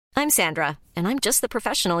I'm Sandra, and I'm just the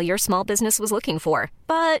professional your small business was looking for.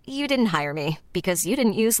 But you didn't hire me because you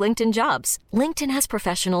didn't use LinkedIn Jobs. LinkedIn has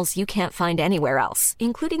professionals you can't find anywhere else,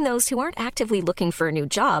 including those who aren't actively looking for a new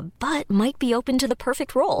job, but might be open to the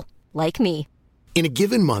perfect role, like me. In a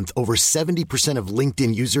given month, over 70% of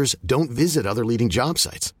LinkedIn users don't visit other leading job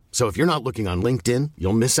sites. So if you're not looking on LinkedIn,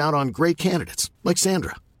 you'll miss out on great candidates like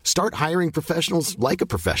Sandra. Start hiring professionals like a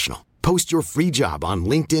professional. Post your free job on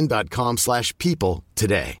linkedin.com/people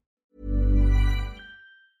today.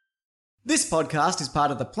 This podcast is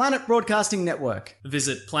part of the Planet Broadcasting Network.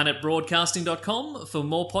 Visit planetbroadcasting.com for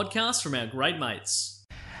more podcasts from our great mates.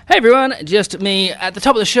 Hey everyone, just me at the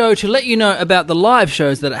top of the show to let you know about the live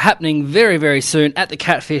shows that are happening very, very soon at the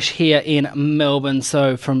Catfish here in Melbourne.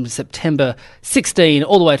 So from September 16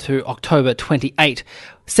 all the way to October 28,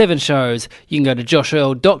 7 shows. You can go to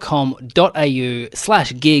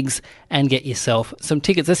joshearl.com.au/gigs and get yourself some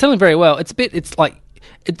tickets. They're selling very well. It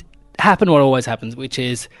happened what always happens, which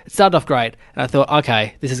is it started off great and I thought,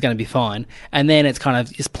 okay, this is going to be fine, and then it's kind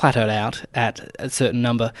of just plateaued out at a certain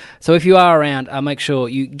number. So if you are around, make sure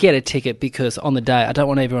you get a ticket, because on the day I don't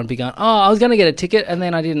want everyone to be going, oh, I was going to get a ticket and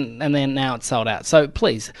then I didn't, and then now it's sold out. So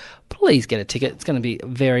please get a ticket. It's going to be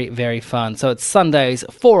very, very fun. So it's Sundays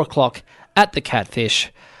 4:00 at the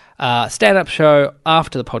Catfish. Stand-up show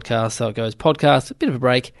after the podcast, so it goes podcast, a bit of a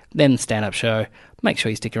break, then stand-up show. Make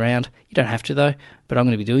sure you stick around. You don't have to, though, but I'm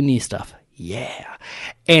going to be doing new stuff. Yeah.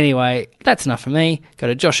 Anyway, that's enough for me. Go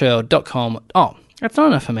to joshearl.com. Oh, that's not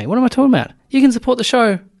enough for me. What am I talking about? You can support the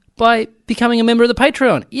show by becoming a member of the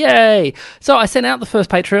Patreon. Yay! So I sent out the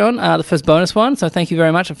first Patreon, the first bonus one, so thank you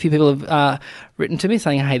very much. A few people have written to me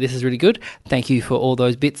saying, hey, this is really good. Thank you for all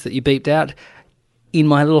those bits that you beeped out in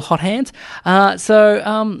my little hot hands.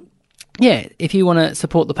 Yeah, if you want to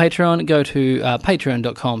support the Patreon, go to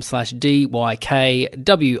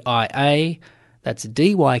patreon.com/DYKWIA. That's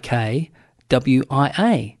DYKWIA. Don't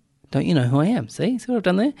you know who I am? See what I've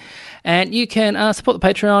done there? And you can support the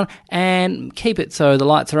Patreon and keep it so the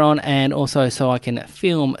lights are on, and also so I can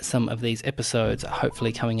film some of these episodes,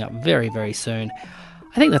 hopefully coming up very, very soon.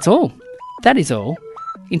 I think that's all. That is all.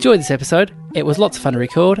 Enjoy this episode. It was lots of fun to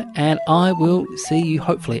record, and I will see you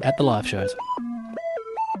hopefully at the live shows.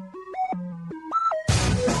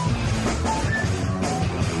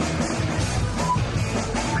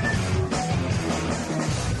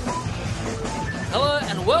 Hello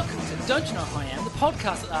and welcome to Don't You Know Who I Am, the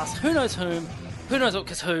podcast that asks who knows whom, who knows what,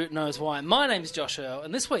 because who knows why. My name is Josh Earl,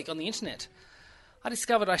 and this week on the internet, I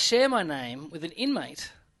discovered I share my name with an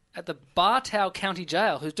inmate at the Bartow County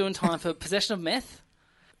Jail who's doing time for possession of meth,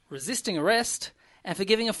 resisting arrest, and for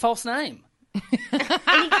giving a false name.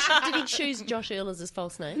 Did he choose Josh Earl as his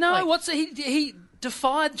false name? No, he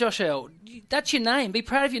defied Josh Earl. That's your name. Be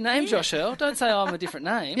proud of your name, Josh Earl. Don't say I'm a different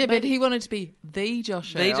name. Yeah, but he wanted to be the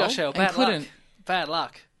Josh Earl. The Josh Earl. And couldn't. Bad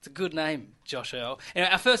luck. It's a good name, Josh Earl.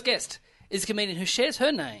 Anyway, our first guest is a comedian who shares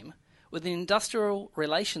her name with an industrial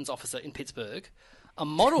relations officer in Pittsburgh, a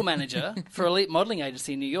model manager for Elite Modelling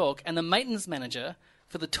Agency in New York, and the maintenance manager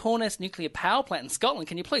for the Torness Nuclear Power Plant in Scotland.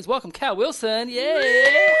 Can you please welcome Cal Wilson? Yeah! Wow,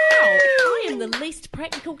 I am the least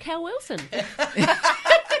practical Cal Wilson.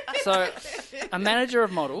 So, a manager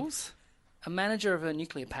of models, a manager of a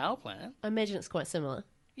nuclear power plant. I imagine it's quite similar.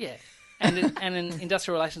 Yeah. And an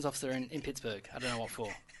industrial relations officer in Pittsburgh. I don't know what for.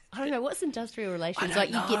 I don't know, what's industrial relations? Like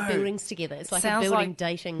you get buildings together. It's like Sounds a building like-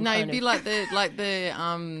 dating. No, kind it'd be of... like the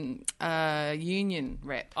union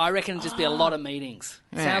rep. I reckon it'd just be a lot of meetings.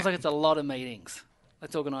 Yeah. Sounds like it's a lot of meetings.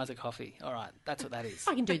 Let's organise a coffee. All right, that's what that is.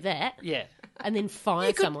 I can do that. Yeah. And then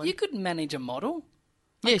fire someone. You could manage a model.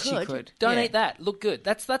 Yes, could. you could. Don't Yeah. eat that. Look good.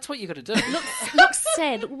 That's what you got to do. Look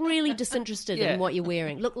sad, look really disinterested Yeah. in what you're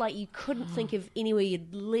wearing. Look like you couldn't think of anywhere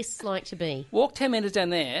you'd less like to be. Walk 10 metres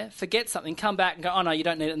down there, forget something, come back and go, oh no, you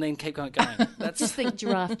don't need it, and then keep going. That's Just think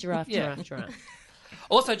giraffe, giraffe, Yeah. giraffe, giraffe.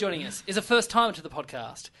 Also joining us is a first timer to the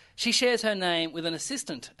podcast. She shares her name with an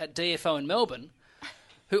assistant at DFO in Melbourne,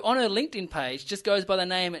 who on her LinkedIn page just goes by the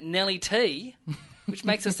name Nelly T, which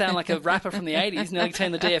makes her sound like a rapper from the 80s, Nelly T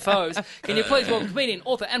and the DFOs. Can you please welcome comedian,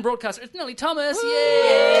 author and broadcaster, it's Nelly Thomas.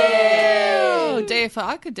 Yay! Oh, DFO.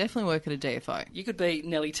 I could definitely work at a DFO. You could be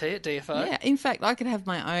Nelly T at DFO. Yeah, in fact, I could have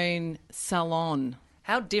my own salon.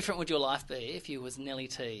 How different would your life be if you was Nelly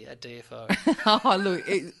T at DFO? Oh, look,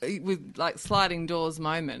 it was like sliding doors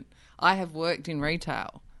moment. I have worked in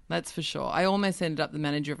retail, that's for sure. I almost ended up the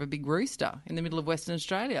manager of a big rooster in the middle of Western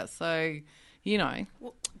Australia. So, you know.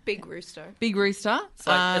 Big Rooster. Big Rooster. It's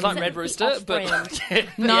like Red Rooster, but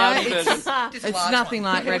no, it's nothing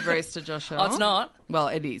like Red Rooster, Joshua. Oh, it's not? Well,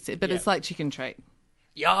 it is, but it's like Chicken Treat.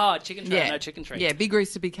 Yeah, chicken treat. No chicken treat. Yeah, Big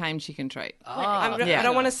Rooster became Chicken Treat. I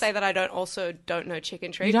don't want to say that I don't know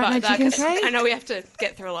Chicken Treat. You don't know Chicken Treat? I know we have to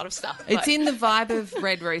get through a lot of stuff. It's in the vibe of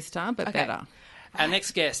Red Rooster, but better. Our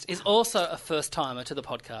next guest is also a first-timer to the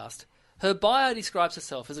podcast. Her bio describes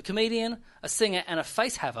herself as a comedian, a singer, and a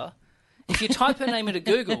face-haver. If you type her name into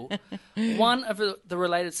Google, one of the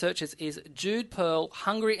related searches is Jude Pearl,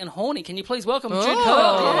 hungry and horny. Can you please welcome Jude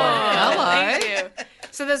Pearl? Hello. Thank you.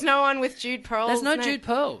 So there's no one with Jude Pearl. There's no Jude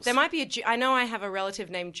Pearls. There might be I know I have a relative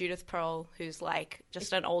named Judith Pearl who's like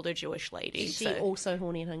just an older Jewish lady. Is she also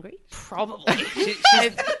horny and hungry? Probably. She's,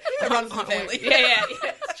 Runs the family. Yeah.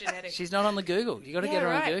 It's genetic. she's not on the Google. You got to get her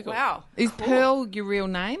on Google. Wow. Is Pearl your real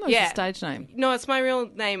name or is it a stage name? No, it's my real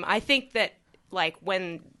name. I think that like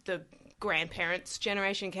when the grandparents'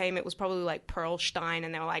 generation came, it was probably like Pearlstein,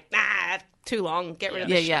 and they were like, nah, too long. Get rid of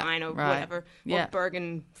the Stein or whatever. Yeah. Or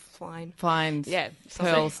Bergenflein. Fines. Yeah.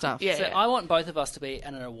 Pearl stuff. Yeah. So I want both of us to be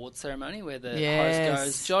at an award ceremony where the Yes. host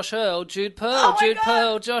goes, Josh Earl, Jude Pearl, Jude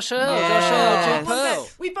Pearl, Josh Earl, Josh Earl, Jude Pearl.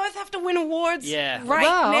 We both have to win awards Yeah. right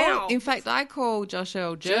Well, now. in fact, I call Josh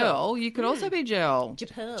Earl Jerl. You could also be Jerl.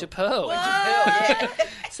 Japearl.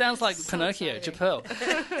 Sounds like Pinocchio,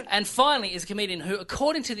 Japearl. And finally is a comedian who,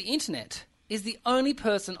 according to the internet, is the only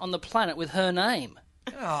person on the planet with her name.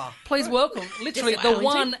 Please welcome, literally, the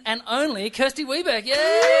one and only Kirsty Wiebeck.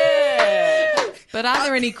 Yeah! But are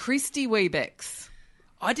there any Christy Wiebecks?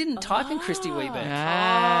 I didn't type in Christy Wiebeck.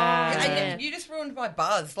 And you just ruined my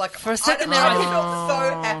buzz. Like For a second I there, I felt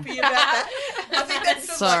so happy about that. I think that's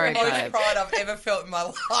the Sorry, most babe. pride I've ever felt in my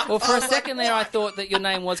life. Well, for I a was second there, I thought that your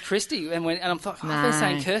name was Christy, and I'm thought, I've been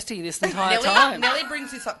saying Kirsty this entire time. Nelly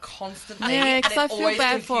brings this up constantly. Yeah, and because it I feel always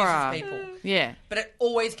bad for confuses her. people. Yeah. But it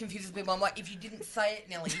always confuses people. I'm like, if you didn't say it,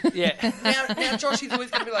 Nelly. Yeah. Now Josh is always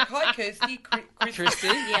going to be like, hi, Kirsty, Christy,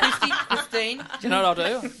 Christine, Do you know what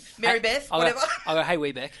I'll do? Mary Beth, I'll whatever. Go, hey,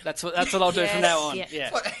 Wiebeck. That's what I'll do from now on. Yeah.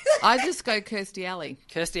 I just go Kirsty Alley.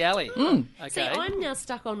 Kirsty Alley. Mm. Okay. See, I'm now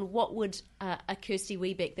stuck on what would a Kirsty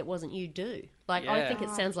Wiebeck that wasn't you do. Like, I Yeah. think it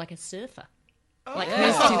sounds like a surfer. Like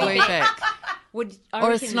Kirsty Wiebeck. Would I Or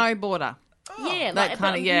a reckon- snowboarder. Yeah, that like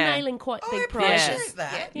kinda, but yeah. nailing quite I big appreciate prizes.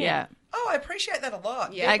 that. Yeah. Oh, I appreciate that a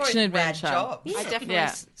lot. Yeah. They're both Action rad adventure. jobs. I definitely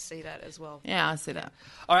Yeah. see that as well. Yeah, I see that.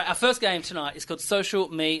 All right, our first game tonight is called Social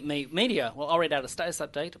Media. Well, I'll read out a status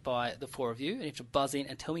update by the four of you, and you have to buzz in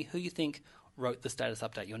and tell me who you think wrote the status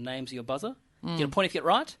update. Your name's your buzzer. You get a point if you get it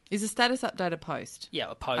right. Is a status update a post?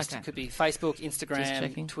 Yeah, a post. Okay. It could be Facebook, Just Instagram,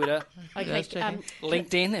 checking. Twitter, Okay, Just checking.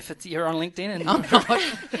 LinkedIn, if you're on LinkedIn. And I'm not.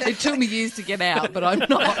 It took me years to get out, but I'm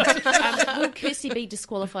not. will Kirsty be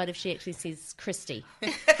disqualified if she actually says Christy?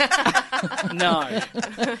 No.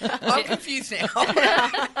 I'm confused now.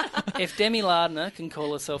 If Demi Lardner can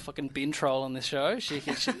call herself fucking bin troll on this show,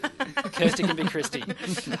 Kirsty can be Christy. All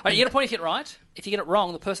right, you get a point if you get it right. If you get it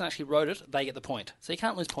wrong, the person actually wrote it, they get the point. So you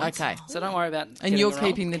can't lose points. Okay. So don't worry about And getting you're it wrong.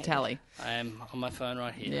 keeping the tally. I am on my phone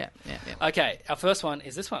right here. Yeah. Okay, our first one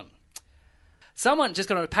is this one. Someone just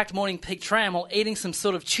got on a packed morning peak tram while eating some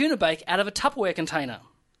sort of tuna bake out of a Tupperware container.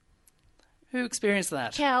 Who experienced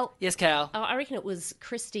that? Cal. Yes, Cal. Oh, I reckon it was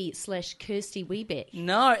Christy/Kirsty Wiebeck.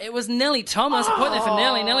 No, it was Nellie Thomas. A point there for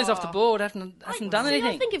Nellie. Nellie's off the board. Hasn't done See, anything.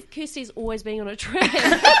 I think of Kirsty's always being on a tram.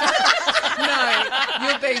 No,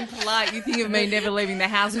 you're being polite. You think of me never leaving the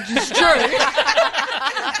house, which is true.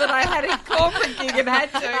 But I had a corporate gig and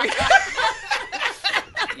had to.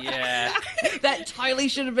 Yeah. That totally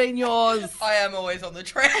should have been yours. I am always on the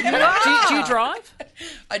tram. Do you drive?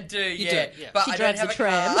 I do, do, yeah. yeah. But She I drives don't have the a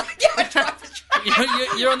tram. car. Yeah, I drive the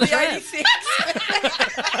tram. You're on the The tram. 86.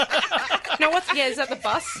 No, is that the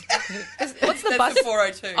bus? What's the That's bus? the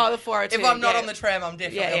 402. Oh, the 402. If I'm not yeah. on the tram, I'm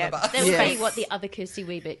definitely Yeah, yeah. on the bus. That would Yes. be what the other Kirsty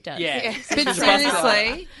Wiebeck does. Yeah. But She's a bus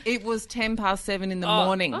seriously, it was 7:10 in the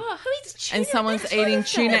morning. Oh, who eats tuna? And someone's That's eating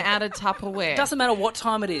awful. tuna out of Tupperware. Doesn't matter what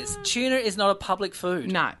time it is. Tuna is not a public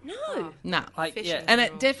food. No. No. Like, yeah. And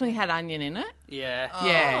it definitely had onion in it. Yeah.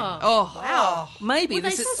 Yeah. Oh. Wow. Maybe Were they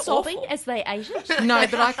this is sobbing awful. as they ate it? No,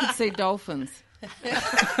 but I could see dolphins.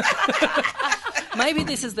 Maybe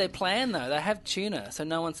this is their plan, though. They have tuna, so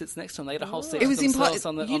no one sits next to them. They get a whole seat It was to themselves impossible.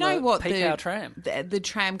 on the, You on know the what? peak hour tram. The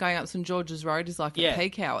tram going up St George's Road is like Yeah. a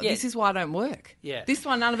peak hour. Yeah. This is why I don't work. Yeah. This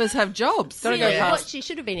one, none of us have jobs. Gotta go Really, past. what she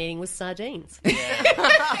should have been eating was sardines.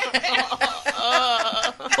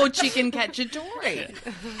 Or chicken cacciatore.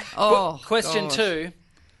 Oh, Question gosh. 2.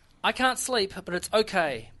 I can't sleep, but it's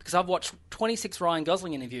okay because I've watched 26 Ryan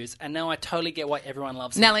Gosling interviews and now I totally get why everyone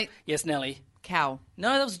loves him. Nelly. Yes, Nelly. Cal. No,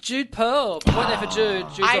 that was Jude Pearl. Point there for Jude.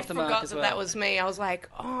 Jude's I off the mark forgot as that well. that was me. I was like,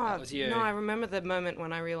 That was you. no, I remember the moment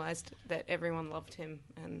when I realised that everyone loved him.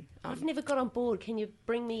 And I've never got on board. Can you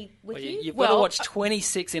bring me with Well, you? you've got to Well, watch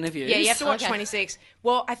 26 interviews. yeah, you have to watch Okay. 26.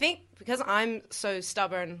 Well, I think because I'm so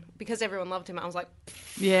stubborn, because everyone loved him, I was like,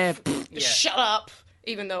 Yeah. shut up,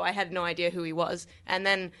 even though I had no idea who he was. And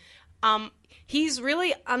then he's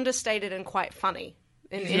really understated and quite funny.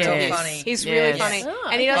 In Yes. interviews. Funny. He's Yes. really funny. Oh,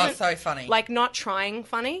 And he Oh, doesn't, so funny. like, not trying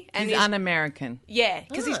funny. And He's un-American. yeah,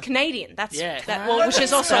 because he's Canadian. That's Yeah. which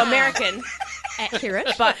is also American.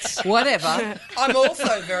 Accurate. But Whatever. I'm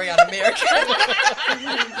also very un-American.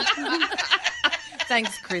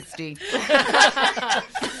 Thanks, Christy.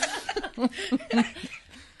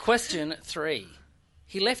 Question 3.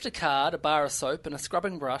 He left a card, a bar of soap, and a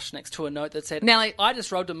scrubbing brush next to a note that said, Nelly- I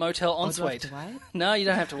just robbed a motel do I have ensuite. to wait? No, you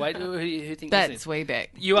don't have to wait. Who think That's this is? Weebeck.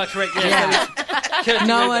 You are correct. Yes, that is Kirsty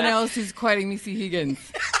No Weebeck. one else is quoting Missy Higgins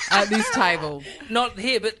at this table. Not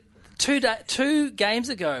here, but two games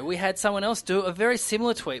ago, we had someone else do a very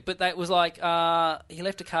similar tweet, but that was like, he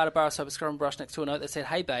left a card, a bar of soap, a scrubbing brush next to a note that said,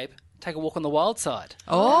 hey, babe, take a walk on the wild side.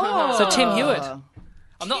 Oh. So Tim Hewitt.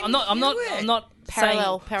 I'm not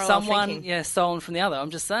Parallel saying someone thinking. stolen from the other. I'm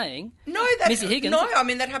just saying No, that's Missy Higgins. No, I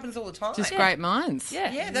mean that happens all the time. Just great minds.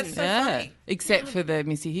 Yeah, that's so funny. Except for the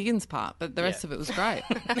Missy Higgins part, but the rest of it was great.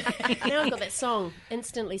 Now I've got that song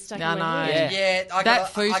instantly stuck I in my know. head. Yeah. Yeah, I That got a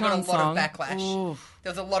lot futon of song. backlash. Oof.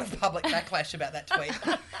 There was a lot of public backlash about that tweet.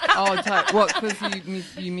 What,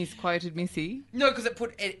 because you misquoted Missy? No, because it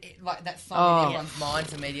put it like that song Oh. in everyone's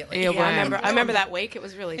minds immediately. Yeah, Yeah, I remember that week. It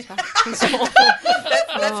was really tough. That's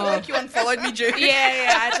the week you unfollowed me, Jude.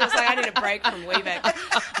 Yeah. I was like, I need a break from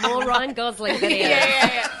Weebeck. More Ryan Gosling video.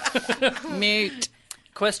 Yeah. Mute.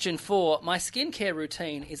 Question 4. My skincare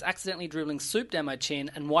routine is accidentally dribbling soup down my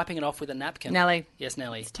chin and wiping it off with a napkin. Nelly. Yes,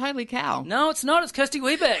 Nelly. It's totally Cal. No, it's not. It's Kirsty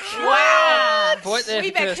Weebeck. Wow. Point there for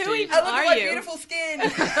Weebeck, Kirsty. who even I look at are my you? beautiful skin.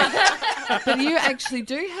 But you actually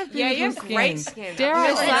do have beautiful Yeah, you have skin. great skin. Dare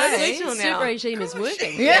Really? I say? Soup Soup now. regime is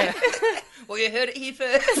working. Yeah. Well, you heard it here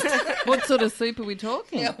first. What sort of soup are we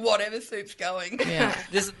talking? Yeah, whatever soup's going. Yeah.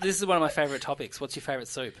 This is one of my favourite topics. What's your favourite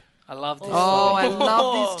soup? I love this. Oh, I topic.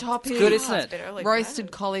 love this topic. Good, isn't It's it? a bit early.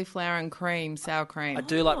 Roasted cauliflower and cream, sour cream. I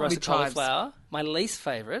do like roasted With chives. cauliflower. My least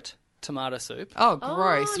favourite, tomato soup. Oh,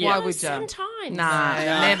 gross. Oh, Why no, would you? sometimes. Nah,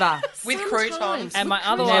 never. With Sometimes. croutons. And my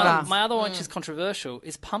other Never. one, which is controversial,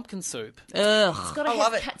 is pumpkin soup. Ugh. It's got to I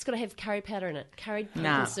love it. It's got to have curry powder in it. Curried pumpkin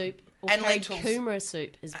Nah. soup or And curried lentils. kumara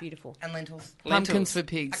soup is beautiful. And lentils. Pumpkins for A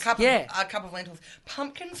pigs. cup, Yeah. a cup of lentils.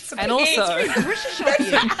 Pumpkins for And pigs. also,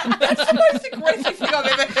 That's the most aggressive thing I've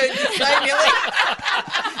ever heard you say,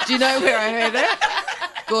 Millie. Do you know where I heard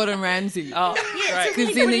it? Gordon Ramsay. oh, great. Because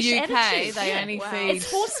really in the British UK, attitude. they Yeah. only Wow. feed...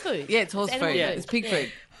 It's horse food. Yeah, it's horse It's animal food. food. It's pig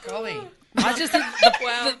food. Golly. I just think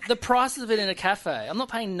the prices of it in a cafe. I'm not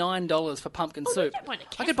paying $9 for pumpkin soup. don't want a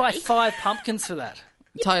I could buy cafe. 5 pumpkins for that.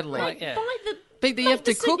 Totally. Like, yeah. Buy the, But you make have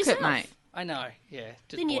the to soup cook it, yourself. mate. I know. Yeah.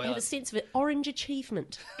 Just Then you boil have a it. sense of orange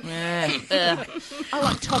achievement. Yeah. I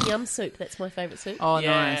like tom yum soup. That's my favourite soup. Oh,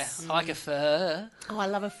 Yeah, nice. I like a pho. Oh, I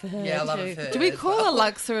love a pho. Yeah, I love too. it. for Do we as call well.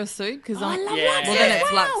 a laksa a soup? Because Oh, I love Yeah. laksa. Well, then as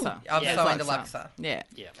it's well. laksa. I'm Yeah. so It's into laksa. Yeah.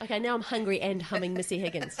 Okay, now I'm hungry and humming Missy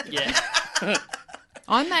Higgins. Yeah.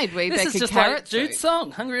 I made This Weebeck is a just carrot like Jude's soup.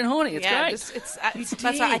 song, Hungry and Horny. It's Yeah, great.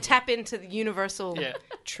 that's why I tap into the universal Yeah.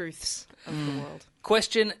 truths of the world.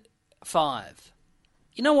 Question 5.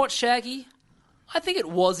 You know what, Shaggy? I think it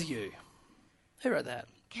was you. Who wrote that?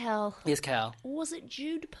 Cal, Yes, Cal. was it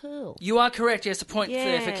Jude Pearl? You are correct. Yes, a point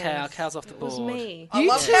there for Cal. Yes, Cal's off the It board. was me. I You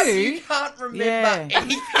love how too? you can't remember Yeah.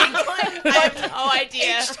 anything. I have no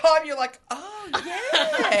idea. Each time you're like, oh,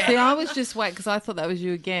 yeah. See, I was just waiting because I thought that was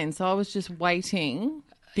you again. So I was just waiting,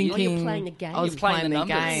 thinking playing the game. I was You're playing playing the the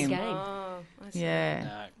numbers. game. Game. Oh, I see. Yeah.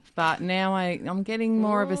 No. But now I'm getting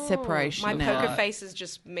more of a separation My now. poker face is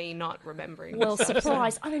just me not remembering. Well,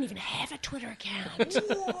 surprise, I don't even have a Twitter account.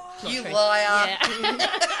 You liar.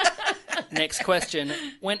 Next question.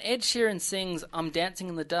 When Ed Sheeran sings I'm Dancing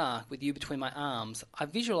in the Dark with You Between My Arms, I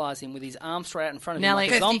visualise him with his arms straight out in front of him Nelly.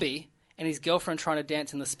 like a zombie and his girlfriend trying to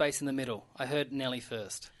dance in the space in the middle. I heard Nelly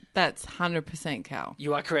first. That's 100% Cal.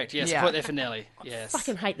 You are correct. Yes, Yeah. point there for Nelly. Yes.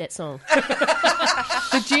 Fucking hate that song.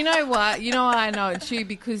 But do you know what? You know why I know it's you?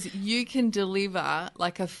 Because you can deliver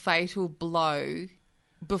like a fatal blow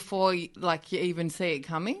before you even see it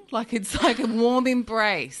coming. Like it's like a warm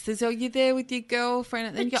embrace. There's, you're there with your girlfriend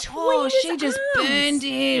and then you go, Between oh, his she just arms. burned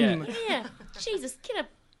him. Yeah, Jesus, get a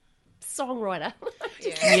songwriter.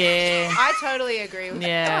 Yeah. I totally agree with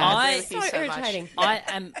Yeah. I I- agree with you so so much. irritating. I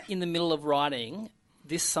am in the middle of writing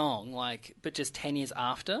this song, but just 10 years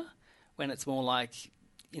after, when it's more like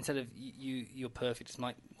instead of you're perfect, it's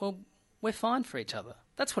like, well, we're fine for each other.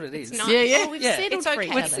 That's what it is. nice. Yeah. We've Yeah. settled It's for okay.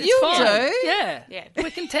 each other. It's You fine. do? Yeah. Yeah.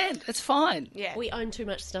 We're content. It's fine. Yeah. We own too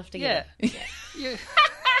much stuff Yeah. together. You-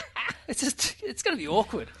 it's going to be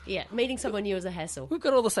awkward. Yeah, meeting someone new is a hassle. We've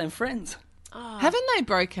got all the same friends. Haven't they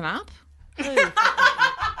broken up?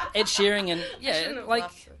 Ed Sheeran and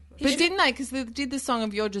But didn't they? Because they did the song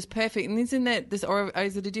of "You're Just Perfect," and isn't that this, or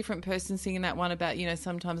is it a different person singing that one about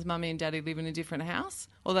sometimes mummy and daddy live in a different house,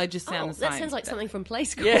 or they just sound the same? That sounds like something from Play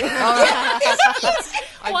School. Yeah.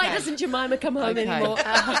 Why doesn't Jemima come home anymore?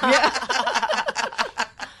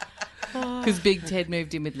 Because Big Ted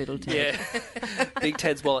moved in with Little Ted. Yeah. Big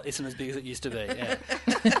Ted's wallet isn't as big as it used to be. Yeah.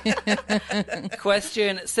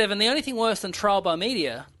 Question 7. The only thing worse than trial by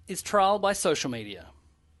media is trial by social media.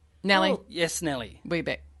 Nelly, Yes, Nelly.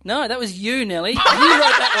 Weebeck. No, that was you, Nelly. You wrote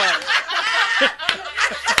that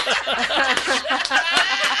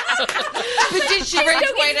But did she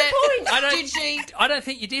retweet it? Did she? I don't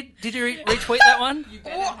think you did. Did you retweet that one?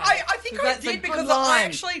 Well, I think I That's a did good because line. I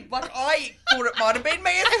actually, I thought it might have been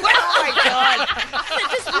me as well. Oh my god!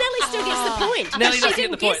 Nelly still gets the point. Nelly she doesn't get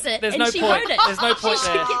didn't the point. guess it, There's and no she point. wrote it. There's no point she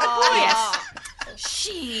there. should get the point. Yes.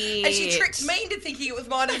 Shit. And she tricked me into thinking it was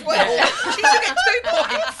mine as well. She should get 2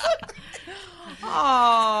 points.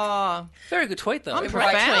 Oh, Very good tweet, though.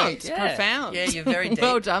 profound. Yeah. Profound. Yeah, you're very deep.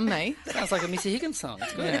 Well done, me. Sounds like a Missy Higgins song.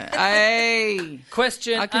 It's good. Hey,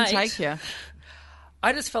 Question I can 8. take you.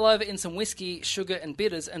 I just fell over in some whiskey, sugar and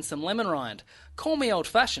bitters and some lemon rind. Call me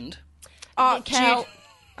old-fashioned. Oh, Cal. Jude.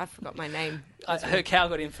 I forgot my name. Her cow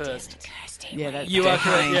got in first. Yeah, that's You are correct,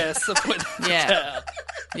 definitely- yes. I put Yeah. cow.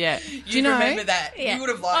 Yeah. Do You remember that? Yeah. You would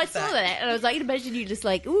have I liked saw that, and I was like, you'd imagine you just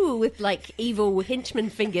like, ooh, with like evil henchman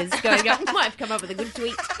fingers going up. Might have come up with a good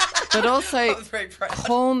tweet. But also, I was very proud.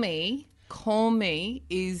 call me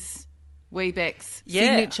is Weebeck's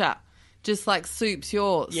Yeah. signature. Just like Soup's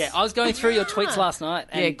yours. Yeah, I was going through your tweets last night,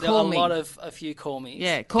 and Yeah, there call were me. a few call me.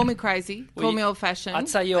 Yeah, call me crazy. Call you- me old fashioned. I'd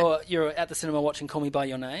say you're at the cinema watching Call Me By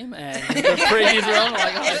Your Name, and the previews are on.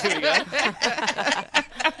 Like, oh, here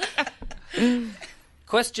we go.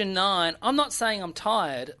 Question 9. I'm not saying I'm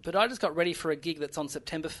tired, but I just got ready for a gig that's on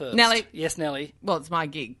September 1st. Nelly. Yes, Nelly. Well, it's my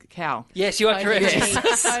gig, Cal. Yes, you are correct. Totally me.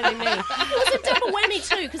 Totally me. It was a double whammy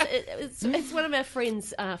too, because it's one of our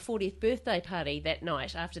friends' 40th birthday party that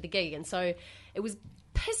night after the gig, and so it was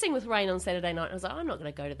pissing with rain on Saturday night. And I was like, I'm not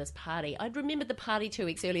going to go to this party. I'd remembered the party 2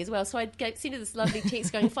 weeks earlier as well, so I'd send her this lovely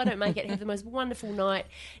text going, if I don't make it, have the most wonderful night.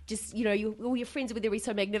 Just, all your friends are with every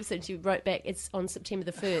so magnificent. She wrote back, it's on September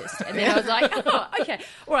the 1st. And then I was like, oh, okay.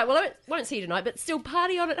 All right, well, I won't see you tonight, but still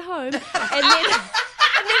party on at home. And then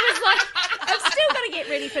was like, I've still got to get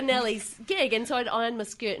ready for Nelly's gig. And so I'd ironed my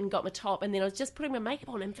skirt and got my top, and then I was just putting my makeup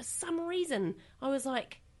on. And for some reason, I was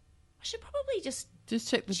like, I should probably just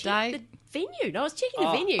check the check date. the venue. And I was checking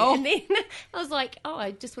the venue. Oh. And then I was like,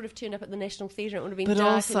 I just would have turned up at the National Theatre. It would have been But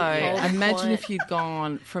dark also, and cold and imagine quiet. if you'd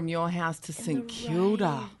gone from your house to In St the Kilda.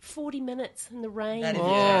 rain, 40 minutes in the rain. That is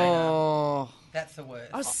Oh, That's the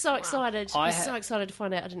worst. I was so excited. I was so excited to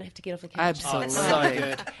find out I didn't have to get off the couch. absolutely. So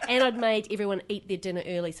good. And I'd made everyone eat their dinner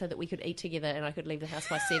early so that we could eat together and I could leave the house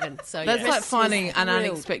by 7. So That's yeah, like Chris finding was an thrilled.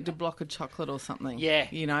 unexpected block of chocolate or something. Yeah.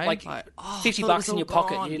 You know? Like, oh, I 50 thought it bucks was in all your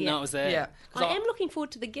pocket. gone. You didn't know it was there. Yeah. 'Cause I am looking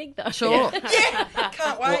forward to the gig though. Sure. Yeah,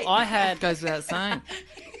 can't wait. Well, I had Goes without saying.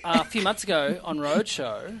 a few months ago on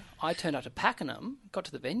Roadshow, I turned up to Pakenham, got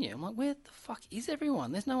to the venue. I'm like, where the fuck is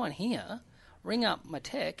everyone? There's no one here. Ring up my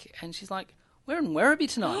tech, and she's like, we're in Werribee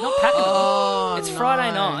tonight, not Pakenham. It's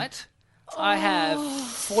Friday night. I have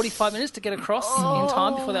 45 minutes to get across in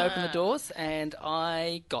time before they open the doors, and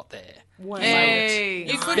I got there. Wow. Hey.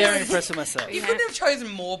 You couldn't Very have- impressed with myself. You couldn't have chosen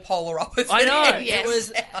more polar opposites. I know. Yes. It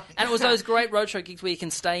was, and it was those great roadshow gigs where you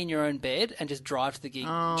can stay in your own bed and just drive to the gig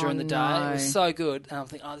during the day. It was so good, and I'm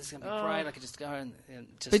thinking, this is going to be great. I could just go and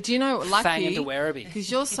just. But do you know, fang lucky, into Werribee.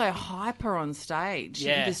 because you're so hyper on stage.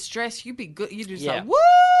 Yeah. The stress, you'd be good. You'd just Yeah. like, woo!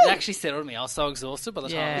 It actually settled me. I was so exhausted by the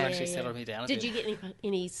time Yeah. it actually settled me down. A Did bit. you get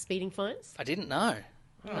any speeding fines? I didn't know.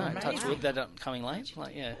 No, touch wood, they're not coming late.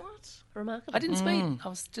 Like, yeah. Remarkable. I didn't speed. I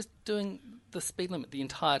was just doing the speed limit the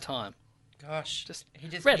entire time. Gosh, Just he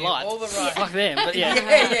just red knew lights. all the right. Fuck them, but yeah.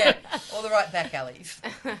 yeah, all the right back alleys.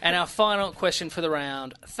 And our final question for the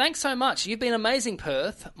round. Thanks so much. You've been amazing,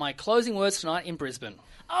 Perth. My closing words tonight in Brisbane.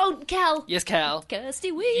 Oh, Cal. Yes, Cal.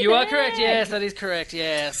 Kirsty Weebeck. You are correct. Yes, that is correct.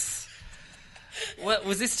 Yes. What,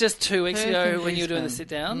 was this just 2 weeks Perth ago and when you were doing the Brisbane. sit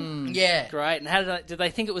down? Yeah. Great. And how did they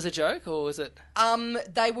think it was a joke, or was it?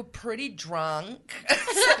 They were pretty drunk,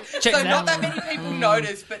 Check so that. not that many people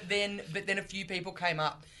noticed. But then a few people came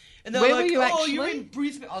up, and they Where were were like, you "Oh, you're actually? in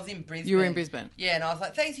Brisbane." I was in Brisbane. You were in Brisbane. Yeah, and I was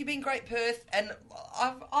like, "Thanks, you've been great, Perth." And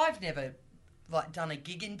I've never like done a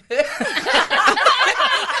gig in Perth.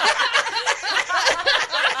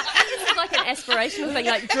 It's like an aspirational thing,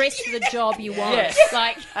 like dress for the job you want. Yes.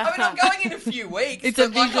 Like, I mean, I'm going in a few weeks. It's a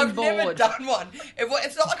but, like, vision I've never board. done one.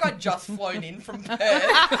 It's not like I just flown in from Perth.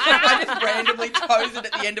 I just randomly chose it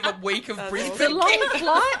at the end of a week of Brisbane. It's a long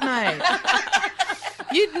flight, mate.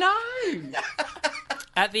 You'd know.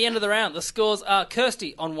 At the end of the round, the scores are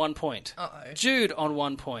Kirsty on 1 point, Uh-oh. Jude on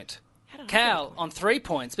 1 point, Cal on 3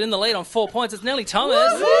 points, but in the lead on 4 points, it's Nellie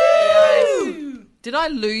Thomas. Woo! Did I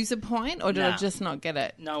lose a point or did Nah. I just not get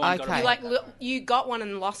it? No one got it. You you got one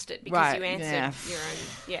and lost it because Right, you answered yeah. your own.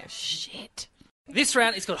 Yeah. Shit. This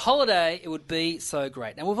round is called Holiday. It would be so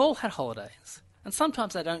great. Now, we've all had holidays, and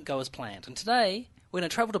sometimes they don't go as planned. And today, we're going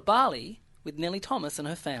to travel to Bali with Nellie Thomas and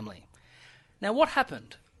her family. Now, what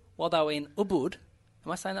happened while they were in Ubud?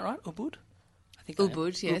 Am I saying that right? Ubud? I think I am.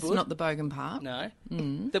 Ubud, yes, not the Bogan part. No.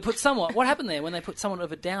 They put someone. What happened there when they put someone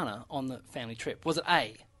of a downer on the family trip? Was it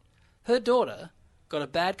A, her daughter got a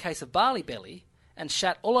bad case of barley belly and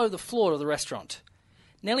shat all over the floor of the restaurant?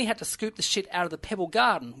 Nellie had to scoop the shit out of the pebble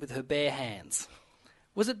garden with her bare hands.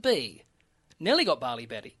 Was it B, Nellie got barley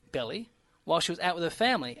belly while she was out with her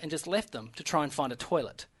family and just left them to try and find a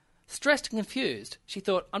toilet? Stressed and confused, she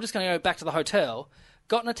thought, I'm just going to go back to the hotel,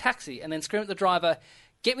 got in a taxi and then screamed at the driver,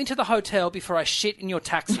 get me to the hotel before I shit in your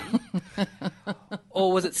taxi.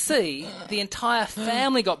 Or was it C, the entire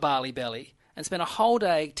family got barley belly and spent a whole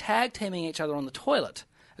day tag-teaming each other on the toilet?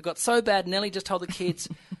 It got so bad, Nellie just told the kids,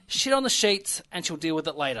 shit on the sheets and she'll deal with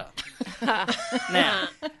it later. Now,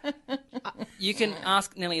 you can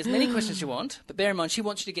ask Nellie as many questions as you want, but bear in mind, she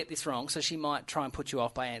wants you to get this wrong, so she might try and put you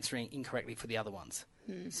off by answering incorrectly for the other ones.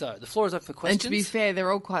 So, the floor is open for questions. And to be fair,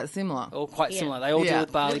 they're all quite similar. All quite Yeah. similar. They all Yeah. deal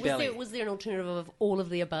with barley belly. was there an alternative of all of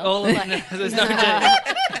the above? All Like- there's no D.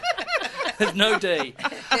 There's no D.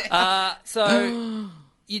 So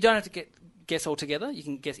you don't have to guess all together. You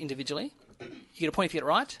can guess individually. You get a point if you get it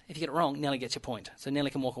right. If you get it wrong, Nellie gets your point. So Nellie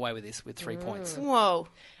can walk away with this with 3 points. Whoa.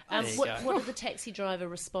 There you go. what did the taxi driver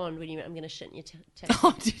respond when you went, I'm going to shit in your taxi?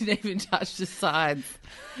 I didn't even touch the sides.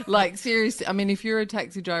 Like, seriously, I mean, if you're a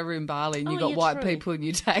taxi driver in Bali and you've got yeah, white true. people in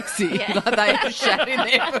your taxi, Yeah. like, they have shat in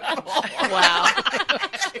there before. Wow.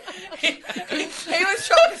 He was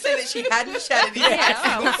shocked to see that she hadn't shattered his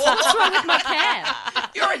taxi before. What's wrong with my cab?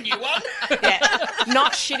 You're a new one. Yeah.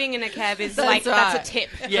 Not shitting in a cab is That's that's right. a tip.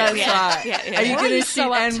 That's Yeah. right. Yeah, yeah. Are you Why going are to you shit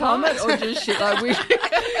so and uptight? vomit or just shit like we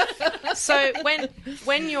So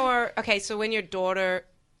when your daughter,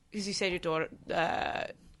 because you said your daughter,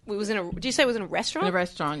 it was in a. Did you say it was in a restaurant? in a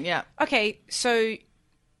restaurant? Yeah. Okay, so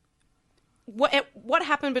what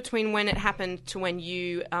happened between when it happened to when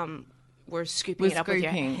you were scooping Was it up with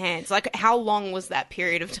your scooping. hands? Like, how long was that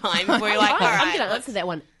period of time before you're like, all I'm right, going to answer that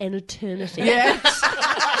one. An eternity. Yeah.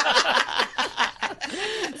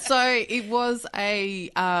 So it was a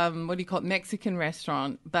Mexican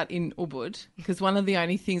restaurant, but in Ubud, because one of the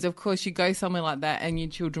only things, of course, you go somewhere like that and your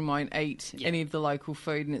children won't eat any of the local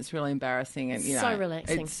food, and it's really embarrassing. And So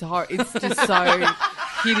relaxing. It's just so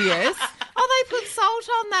hideous. Oh, they put salt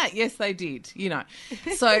on that. Yes, they did.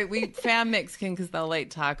 So we found Mexican because they'll eat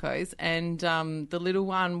tacos, and the little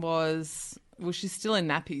one was, well, she's still in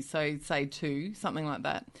nappies, so say 2, something like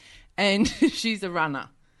that, and she's a runner.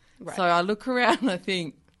 Right. So I look around and I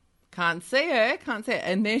think, can't see her.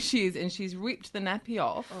 And there she is, and she's ripped the nappy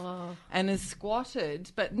off and is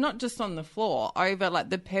squatted, but not just on the floor, over like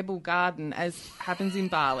the pebble garden, as happens in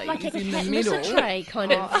Bali. Like is a in the cat middle. litter tray,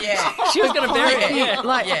 kind of. Yeah. She was going to bury it. Yeah.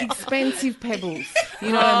 Like expensive pebbles, you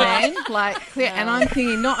know what I mean? Like clear. And I'm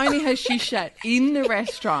thinking, not only has she shat in the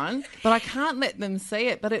restaurant, but I can't let them see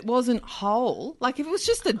it. But it wasn't whole. Like if it was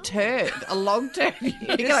just a turd, a log turd, you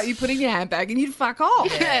pick it up, you put it in your handbag, and you'd fuck off.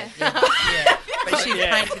 Yeah. But she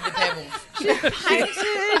painted the pebbles. Painted,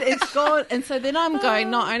 it's gone. And so then I'm going,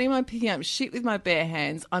 not only am I picking up shit with my bare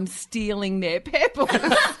hands, I'm stealing their pebbles.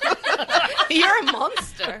 you're a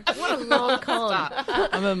monster. What a long con.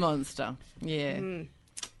 I'm a monster. Yeah.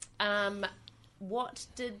 What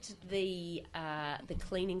did the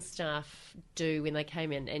cleaning staff do when they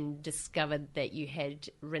came in and discovered that you had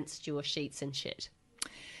rinsed your sheets and shit?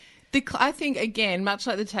 I think, again, much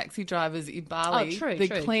like the taxi drivers in Bali, true.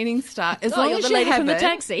 cleaning staff, as Oh, long you're as the you lady have from the it,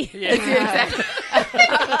 taxi. Yeah, exactly.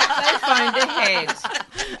 They phoned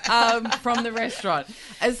ahead from the restaurant.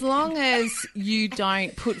 As long as you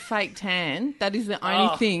don't put fake tan, that is the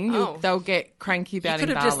only thing they'll get cranky about You could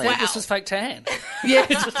in have just Bali. said this was fake tan.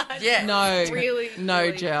 Yeah. No, Really, no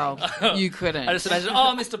really gel. You couldn't. I just imagine,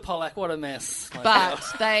 Mr. Pollack, what a mess. Like, But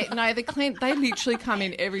they literally come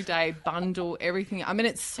in every day, bundle everything. I mean,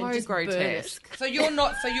 it's so And just burn it. grotesque. So you're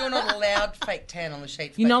not allowed fake tan on the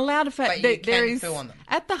sheets. You're but- not allowed to but you there can is poo on them.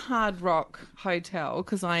 at the Hard Rock Hotel,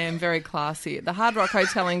 because I am very classy. At the Hard Rock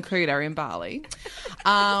Hotel in Kuta in Bali,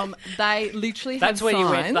 they literally have that's where you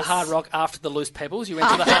went to the signs. Hard Rock after the Loose Pebbles. You went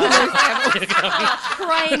to the Hard Rock.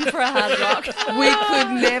 Praying for a Hard Rock. We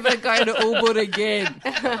could never go to Ubud again.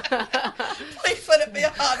 Please let it be a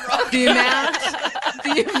Hard Rock. The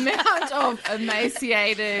amount of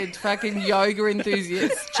emaciated fucking yoga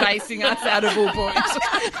enthusiasts chasing us out of Ubud.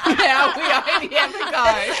 Now we only ever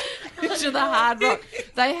go to the Hard Rock.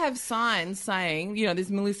 They have signs saying, there's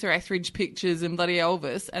Melissa Etheridge pictures and bloody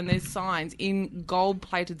Elvis, and there's signs in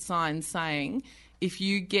gold-plated signs saying, if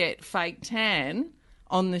you get fake tan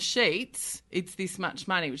on the sheets, it's this much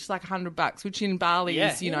money, which is like $100, which in Bali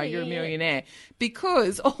is, you're a millionaire.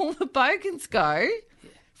 Because all the bogans go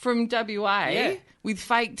from WA with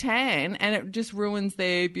fake tan, and it just ruins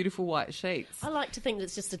their beautiful white sheets. I like to think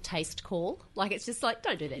that's just a taste call. Like, it's just like,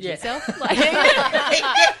 don't do that to yourself. Like,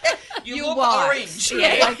 You look white. orange.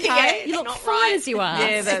 okay, you look not fine right. as you are.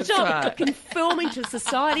 Yeah, that's Stop right. conforming to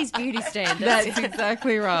society's beauty standards. That's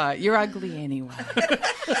exactly right. You're ugly anyway.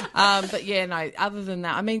 But yeah, no, other than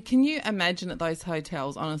that, I mean, can you imagine at those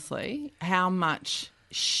hotels, honestly, how much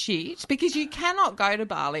shit? Because you cannot go to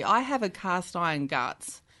Bali. I have a cast iron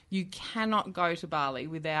guts. You cannot go to Bali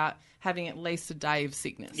without having at least a day of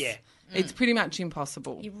sickness. Yeah. It's pretty much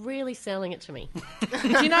impossible. You're really selling it to me. Do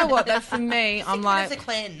you know what? That for me, I'm It's a like,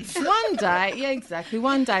 cleanse. one day, yeah, exactly.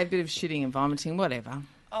 One day, a bit of shitting and vomiting, whatever.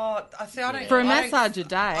 Oh, I see. I don't. For a I don't- massage a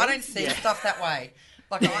day. I don't see stuff that way.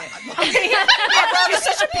 Like, I'd rather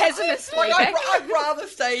Such a pessimist, Like, Rebecca. I'd rather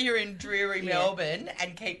stay here in dreary Melbourne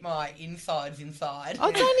and keep my insides inside. Oh,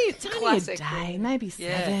 it's only a Classic. day, maybe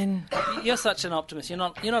 7. You're such an optimist. You're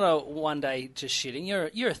not a one day just shitting.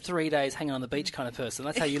 You're a 3 days hanging on the beach kind of person.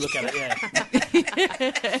 That's how you look at it.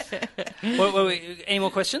 Yeah. Any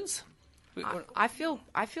more questions? I feel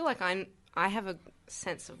like I have a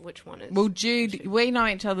sense of which one is. Well, Jude, we know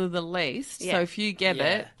each other the least, Yeah. so if you get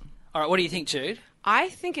it, All right. What do you think, Jude? I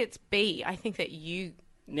think it's B. I think that you.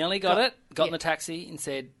 Nelly got it. Got in the taxi and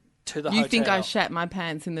said to the hotel. you think I shat my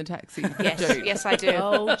pants in the taxi? Yes, Dude. yes, I do.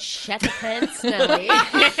 Oh, shut the pants, Nelly.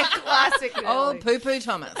 Classic. Oh, Nelly. poo-poo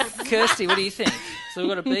Thomas. Kirsty, what do you think? So we've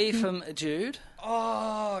got a B from Jude.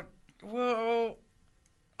 Oh, well,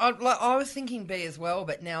 I was thinking B as well,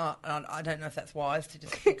 but now I don't know if that's wise to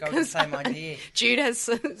just go with the same idea. Jude has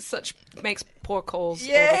makes poor calls all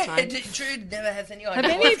the Yeah, time. Jude never has any Have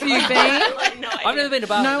idea. any of you been? I've never been to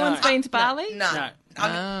Bali. No one's been to Bali? No. No.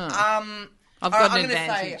 I've got I'm an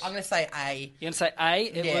advantage. I'm going to say A. You're going to say A?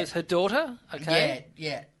 It Yeah. was her daughter? Okay.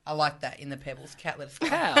 Yeah. I like that in the Pebbles. Cat litter.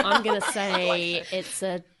 Cow. I'm going to say it's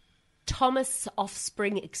a Thomas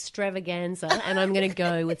Offspring extravaganza, and I'm going to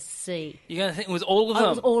go with C. You're going to think it was all of Oh, them? it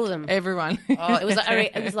was all of them. Everyone. It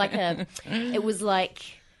was like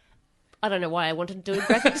I don't know why I wanted to do a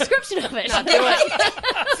graphic description of it.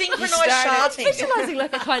 Synchronised charting. Visualising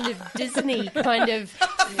like a kind of Disney kind of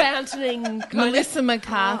fountaining kind of Melissa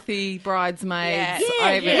McCarthy, Bridesmaids.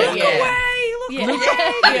 Yeah, yeah,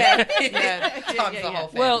 yeah. Times the whole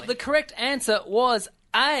family. Well, the correct answer was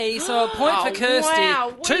A, so a point for Kirsty,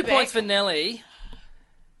 wow. 2 points for Nelly.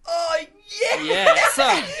 Oh, yeah. Yeah, so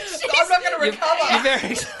I'm not going to recover. you're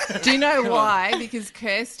very... Do you know why? Because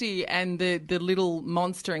Kirsty and the little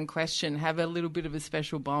monster in question have a little bit of a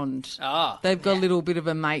special bond. Ah. They've got a little bit of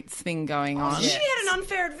a mates thing going on. yeah. She had an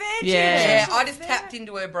unfair advantage. Yeah. Yeah, I just tapped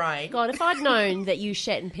into her brain. God, if I'd known that you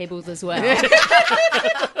shat in Pebbles as well.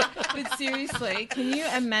 But seriously, can you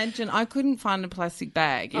imagine? I couldn't find a plastic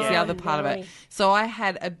bag, is the Oh, other part of no. it. So I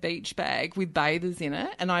had a beach bag with bathers in it,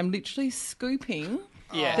 and I'm literally scooping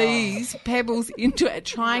Yeah. these pebbles into it,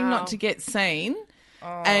 trying Wow. not to get seen.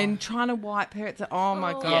 And trying to wipe her. It's oh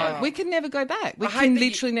my God. Yeah. We can never go back. We I hate can that you-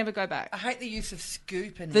 literally never go back. I hate the use of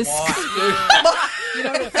scoop and The wipe. You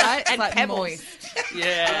know what it's like? It's like pebbles. moist.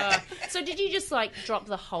 Yeah. So did you just like drop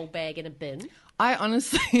the whole bag in a bin? I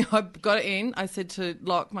honestly, I got it in. I said to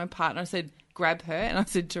Locke, my partner, I said, grab her. And I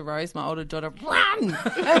said to Rose, my older daughter, run.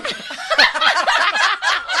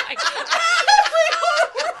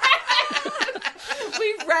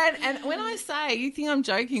 We ran Fran, and when I say, you think I'm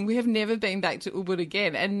joking, we have never been back to Ubud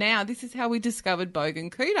again. And now this is how we discovered Bogan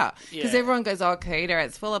Cooter. Because everyone goes, oh, Cooter,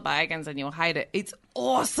 it's full of bogans and you'll hate it. It's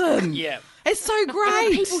awesome. Yeah. It's so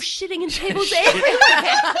great. People shitting in tables everywhere.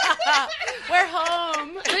 We're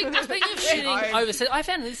home. Speaking of shitting overseas, I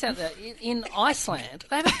found this out there. In Iceland,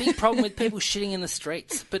 they have a big problem with people shitting in the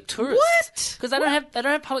streets, but tourists. What? Because they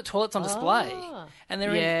don't have public toilets on display, and they're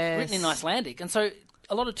written in Icelandic, and so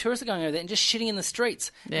a lot of tourists are going over there and just shitting in the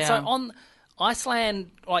streets. Yeah. And so on Iceland,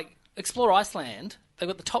 like Explore Iceland, they've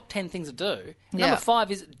got the top 10 things to do. Number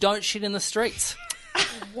 5 is don't shit in the streets.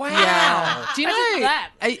 Wow. Yeah. Do you know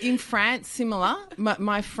that? In France, similar,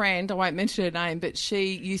 my friend, I won't mention her name, but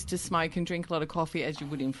she used to smoke and drink a lot of coffee as you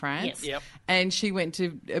would in France. Yes. Yep. And she went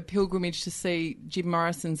to a pilgrimage to see Jim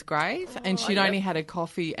Morrison's grave, and she'd only had a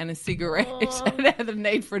coffee and a cigarette and had the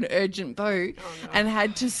need for an urgent poo and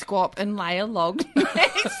had to squat and lay a log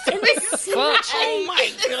next to his Oh my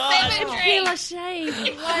God. Peel a shave.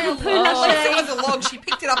 It was a log. She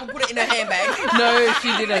picked it up and put it in her handbag. No,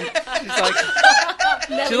 she didn't.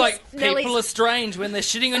 She's like, people are strange when they're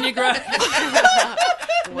shitting on your grave.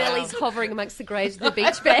 Nellie's hovering amongst the graves with the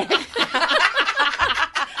beach bag.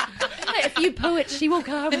 Hey, if you poo it, she will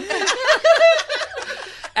come.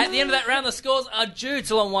 At the end of that round, the scores are Jude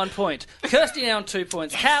still on 1 point, Kirsty now on 2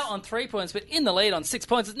 points, Cal on 3 points, but in the lead on 6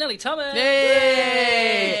 points is Nellie Thomas.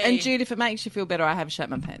 Yay! And Jude, if it makes you feel better, I have shat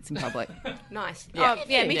my pants in public. Nice.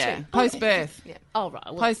 Yeah, Me too. Post-birth. Yeah. Oh, right.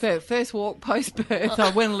 Well, Post-birth. First walk, post-birth. I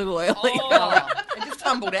went a little early. It just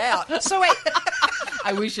tumbled out. So wait,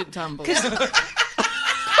 I wish it tumbled.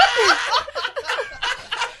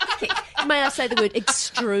 may I say the word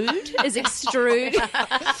extrude? Is extrude?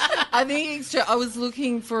 I think I was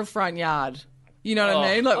looking for a front yard. You know what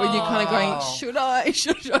I mean? Like when you're kind of going, should I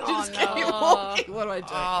just keep walking? What do I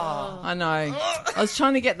do? I know. I was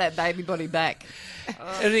trying to get that baby body back.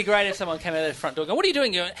 It'd be great if someone came out of the front door going, what are you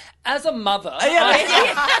doing? You're, as a mother...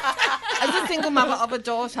 As a single mother of a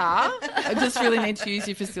daughter, I just really need to use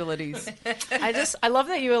your facilities. I love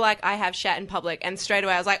that you were like, I have shat in public, and straight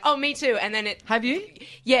away I was like, oh, me too. And then it... Have you?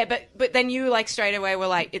 Yeah, but then you like straight away were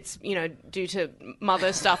like, it's, due to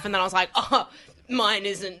mother stuff, and then I was like, oh... Mine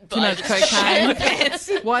isn't. Too much cocaine.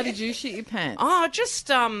 Why did you shit your pants? Oh, just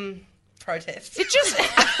protest. It just This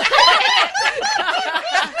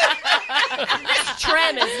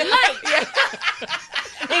tram is late.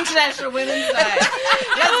 International Women's Day.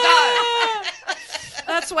 Let's go.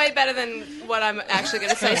 That's way better than what I'm actually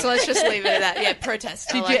going to say. So let's just leave it at that. Yeah, protest.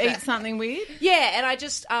 Did you eat something weird? Yeah, and I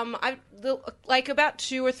just like about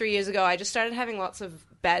 2 or 3 years ago, I just started having lots of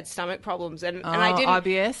bad stomach problems, and I didn't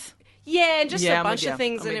IBS. Yeah, and just a bunch of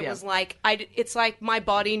things, and it was like it's like my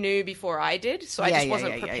body knew before I did, so I just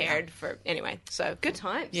wasn't prepared for anyway. So good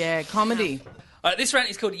times. Yeah, comedy. All right, this round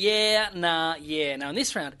is called Yeah, Nah, Yeah. Now, in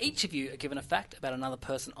this round, each of you are given a fact about another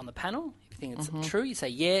person on the panel. If you think it's true, you say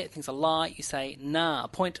yeah. If you think it's a lie, you say nah. A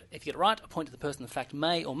point if you get it right, a point to the person the fact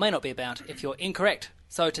may or may not be about if you're incorrect.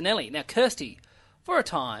 So, to Nellie. Now, Kirsty, for a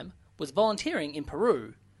time, was volunteering in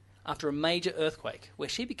Peru after a major earthquake where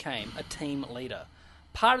she became a team leader.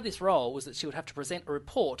 Part of this role was that she would have to present a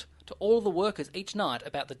report to all the workers each night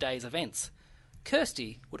about the day's events.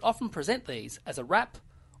 Kirsty would often present these as a rap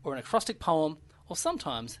or an acrostic poem or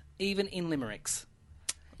sometimes even in limericks.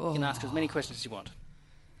 You can ask her as many questions as you want.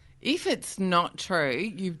 If it's not true,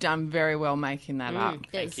 you've done very well making that up.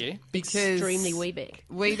 Thank you. Because extremely Weebeck.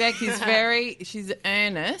 Weebeck is she's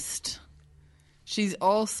earnest. She's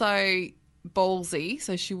also ballsy,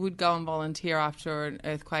 so she would go and volunteer after an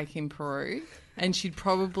earthquake in Peru. And she'd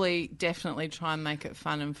definitely try and make it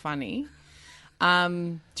fun and funny.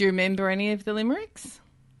 Do you remember any of the limericks?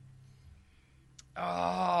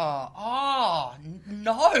 No.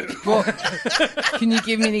 Well, can you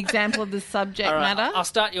give me an example of the subject matter? I'll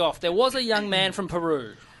start you off. There was a young man from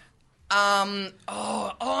Peru. I'm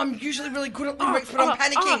usually really good at lyrics, but I'm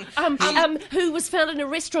panicking. Who was found in a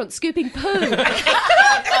restaurant scooping poo?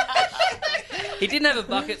 He didn't have a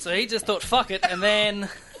bucket, so he just thought, fuck it, and then...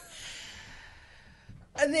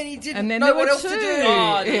 And then he didn't know what else to do.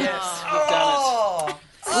 Oh, yes. You've done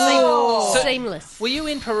it. Seamless. Were you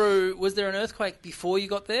in Peru? Was there an earthquake before you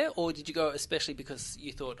got there, or did you go especially because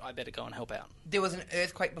you thought, I better go and help out? There was an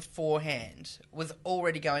earthquake beforehand. Was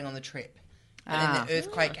already going on the trip. And then the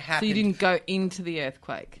earthquake happened. So you didn't go into the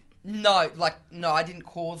earthquake? No, I didn't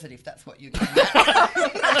cause it, if that's what you're getting at.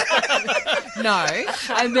 No.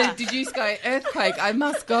 And then did you just go, earthquake, I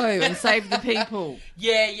must go and save the people?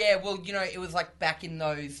 Yeah. Well, it was like back in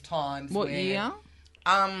those times. What year?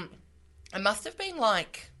 It must have been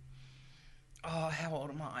like, how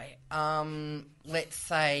old am I? Let's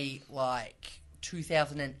say like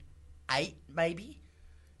 2008, maybe.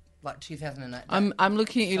 like 2008. I'm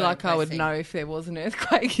looking at you So like I would impressive. know if there was an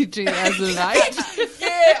earthquake in 2008.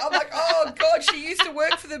 Yeah, I'm like, oh God, she used to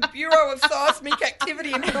work for the Bureau of Seismic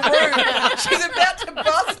Activity in Peru. She's about to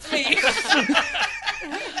bust me.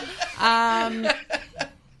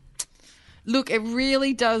 Look, it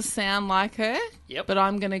really does sound like her. Yep. But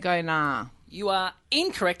I'm going to go nah. You are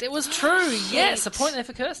incorrect. It was true. Yes, a point there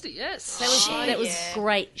for Kirsty. Yes. That was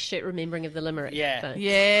great shit remembering of the limerick. Yeah. though.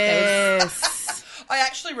 Yes. I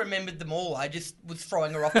actually remembered them all. I just was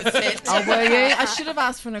throwing her off the set. Oh, were you? I should have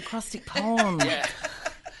asked for an acrostic poem. Yeah.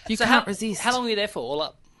 You So can't resist. How long were you there for? All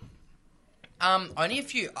up? Only a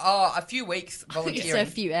few weeks volunteering. So a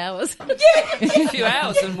few hours. A few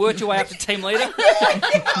hours and worked your way up to team leader.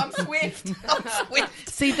 I'm swift.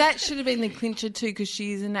 See, that should have been the clincher too, because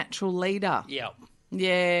she's a natural leader. Yeah.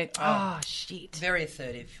 Yeah. Oh, shit. Very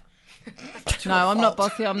assertive. No, I'm not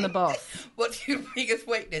bossy. I'm the boss. What's your biggest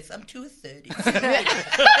weakness? I'm too assertive.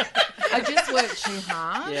 I just work too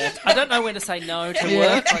hard. Yeah. I don't know when to say no to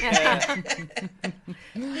work.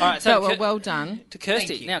 All right. So well done. to Kirsty.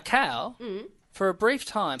 Thank you. Now, Cal, for a brief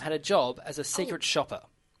time, had a job as a secret shopper.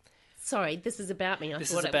 Sorry, this is about me. I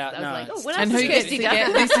This thought is about- I was no, like, it's- what And else who is gets Kirsty to done?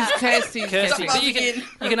 get? This is Kirsty's. Kirsty, so you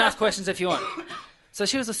buzzing can ask questions if you want. So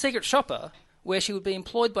she was a secret shopper where she would be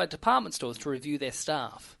employed by department stores to review their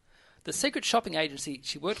staff. The secret shopping agency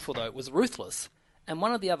she worked for, though, was ruthless, and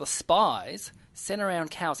one of the other spies sent around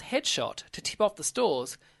Cal's headshot to tip off the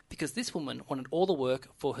stores because this woman wanted all the work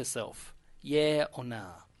for herself. Yeah or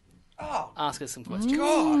nah? Oh, Ask her some questions.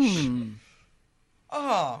 gosh.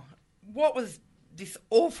 Oh, what was this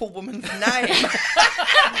awful woman's name?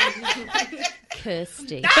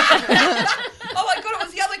 Kirsty. Oh my God, it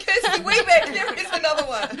was the other Kirsty Weebeck. There is another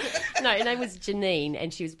one. No, her name was Janine,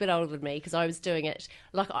 and she was a bit older than me because I was doing it.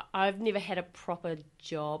 Like I've never had a proper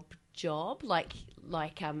job. So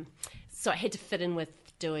I had to fit in with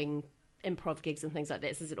doing improv gigs and things like that.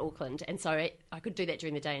 This is at Auckland, and so I could do that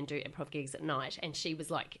during the day and do improv gigs at night. And she was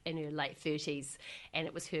like in her late 30s, and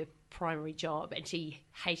it was her primary job, and she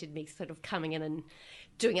hated me sort of coming in and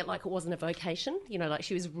doing it like it wasn't a vocation. You know, like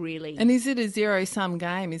she was really. And is it a zero-sum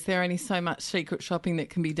game? Is there only so much secret shopping that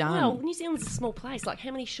can be done? Well, New Zealand's a small place. Like,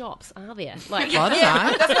 how many shops are there? Like, I don't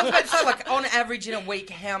know. That's what I was about to say. Like, on average in a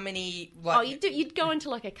week, how many? Like, oh, you'd go into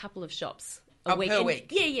like a couple of shops a week. per and- week?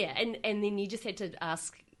 Yeah, and then you just had to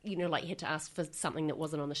ask. You know, like you had to ask for something that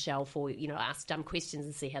wasn't on the shelf, or ask dumb questions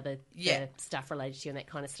and see how the stuff related to you and that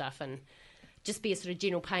kind of stuff, and just be a sort of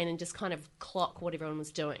general pain and just kind of clock what everyone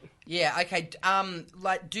was doing. Yeah, okay.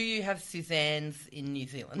 Like, do you have Suzanne's in New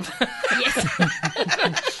Zealand?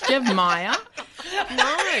 Yes. Do you have Maya?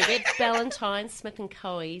 No, it's Ballantyne, Smith and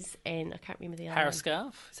Coe's, and I can't remember the other one.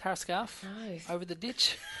 Harriscarf? Is Harriscarf No. over the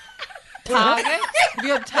ditch? Target? Have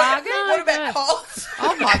you got Target? What about Coles?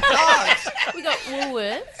 Oh, my God. We got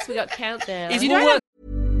Woolworths, we got Countdown. Is Woolworths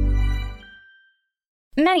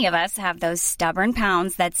Many of us have those stubborn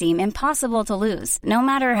pounds that seem impossible to lose, no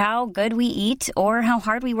matter how good we eat or how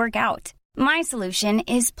hard we work out. My solution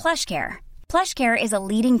is PlushCare. PlushCare is a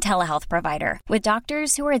leading telehealth provider with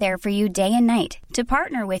doctors who are there for you day and night to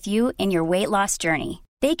partner with you in your weight loss journey.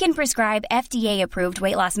 They can prescribe FDA-approved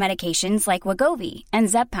weight loss medications like Wegovy and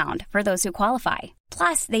Zepbound for those who qualify.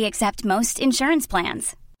 Plus, they accept most insurance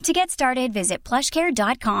plans. To get started, visit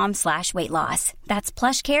plushcare.com/weightloss. That's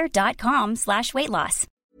plushcare.com/weightloss.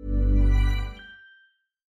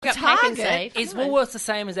 Target. Is Woolworths the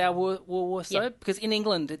same as our Woolworths though? Yep. Because in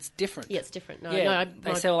England it's different. Yeah, it's different. No, Yeah, no,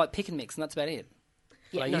 they sell like pick and mix and that's about it.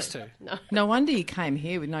 yeah, I no, used to. No. No wonder you came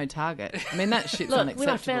here with no Target. I mean, that shit's Look, unacceptable. when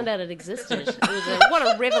I found out it existed, it was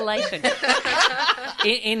what a revelation.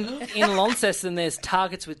 In Launceston there's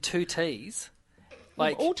Targets with 2 T's.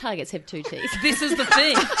 Like All Targets have 2 T's. this is the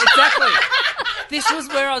thing. Exactly. This was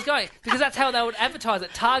where I was going because that's how they would advertise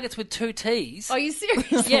it. Targets with 2 T's. Are you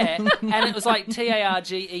serious? Yeah, and it was like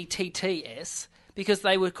Targetts because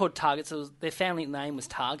they were called Targets. Their family name was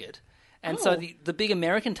Target. And so the big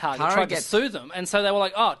American Target tried to Target. sue them. And so they were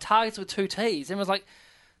like, oh, Targets with 2 T's. And it was like,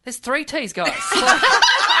 there's 3 T's, guys.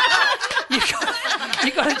 you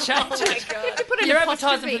got to change it. You're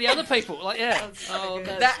advertising for the other people. Like, yeah.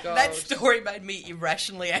 That story made me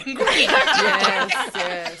irrationally angry.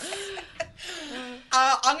 Yes.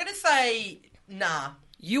 I'm going to say nah.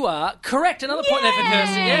 You are correct. Another point there for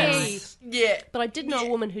Kirsty. Yes. Yeah. But I did know a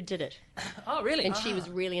woman who did it, Oh, really? and she was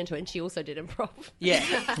really into it, and she also did improv. Yeah.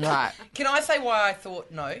 Right. Can I say why I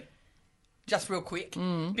thought no? just real quick,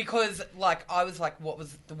 because like I was like, what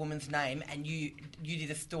was the woman's name? And you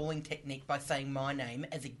did a stalling technique by saying my name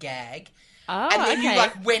as a gag. Oh, and then okay. you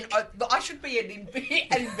like went, I should be an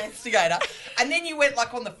investigator. And then you went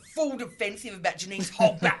like on the full defensive about Janine's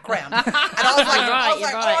whole background. And I was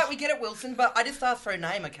like, all right, we get it, Wilson, but I just asked for a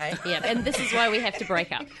name, okay? Yeah, and this is why we have to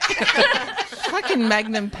break up. Fucking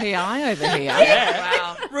Magnum PI over here.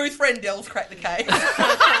 Wow. Ruth Rendell's cracked the case.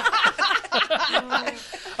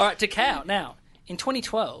 All right, to Cow. Now, in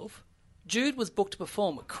 2012, Jude was booked to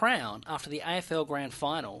perform at Crown after the AFL Grand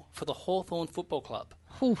Final for the Hawthorn Football Club.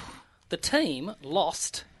 The team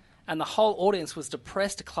lost, and the whole audience was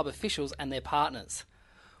depressed to club officials and their partners.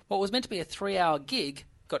 What was meant to be a 3-hour gig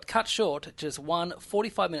got cut short to just one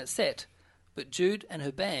 45-minute set, but Jude and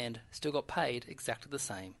her band still got paid exactly the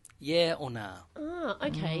same. Yeah or nah? Oh,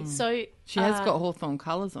 okay. So She has got Hawthorn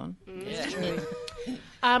colours on.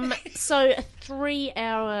 So a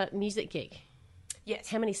 3-hour music gig. Yes.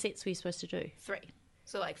 How many sets were you supposed to do? 3.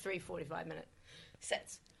 So like 3 45-minute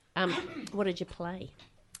sets. What did you play?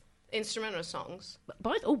 Instrument or songs?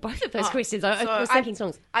 Both of those questions. I was thinking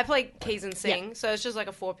songs. I play keys and sing, so it's just like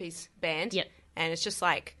a 4-piece band. Yep. And it's just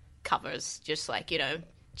like covers, just like,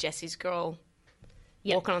 Jessie's Girl,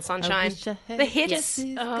 Walking on Sunshine. The hits.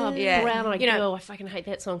 Yeah. Brown Eyed Girl, I fucking hate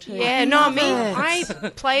that song too. Yeah, I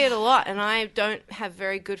play it a lot, and I don't have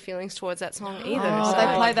very good feelings towards that song either. Oh, so.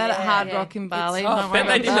 they play that at Hard Rock in Bali. Oh, I bet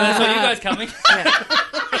they did. That's why you guys coming.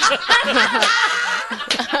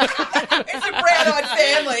 It's a brown-eyed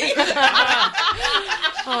family.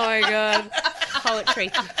 Oh my God. Poetry.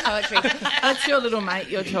 That's your little mate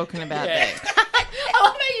you're talking about there. I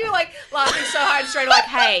love how you like laughing so hard straight like,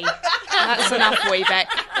 hey, that's enough, Weebeck.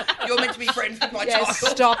 You're meant to be friends with my child.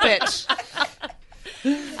 Stop it.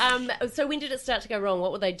 So when did it start to go wrong?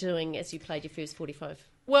 What were they doing as you played your first 45?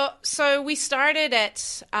 Well, so we started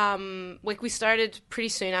at we started pretty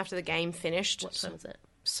soon after the game finished. What time was it?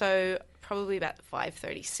 So probably about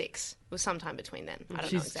 5:36. It was sometime between then. I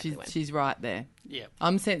don't know exactly when. She's right there. Yeah.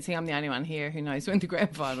 I'm sensing I'm the only one here who knows when the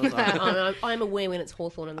grand finals are. I'm aware when it's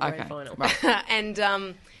Hawthorn in the grand final. Right. And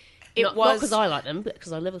Not because I like them, but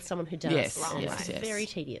because I live with someone who does. Yes, and yes, it's yes. very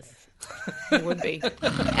tedious. It would be.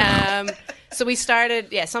 So we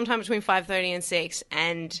started, sometime between 5:30 and 6,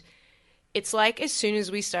 and it's like as soon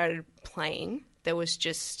as we started playing, there was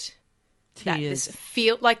just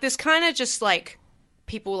this kind of just like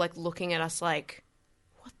people like looking at us like,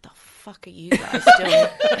 what the fuck are you guys doing?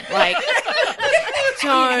 Like,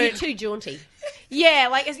 You're too jaunty. Yeah,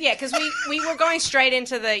 because we were going straight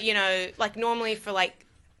into the, like normally for like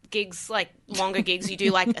gigs, like longer gigs, you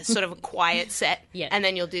do like a sort of a quiet set, and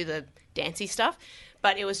then you'll do the dancey stuff.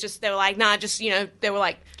 But it was just, they were like, nah, just, they were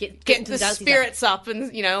like, get the spirits up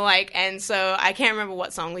and, and so I can't remember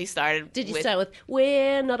what song we started Did you with. start with,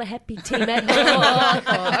 we're not a happy team at all?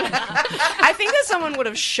 I think that someone would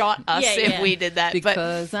have shot us if we did that.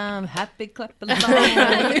 Because I'm happy, clap along.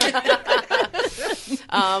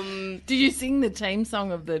 Did you sing the team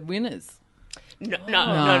song of the winners? No.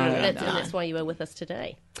 That's why you were with us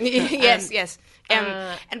today. Yes.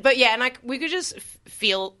 We could just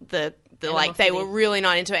feel the like they were really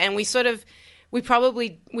not into it, and we were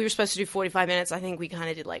supposed to do 45 minutes. I think we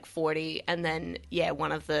kind of did like 40, and then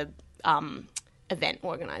one of the event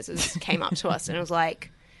organizers came up to us and it was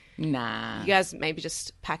like, nah, you guys maybe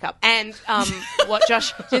just pack up. And what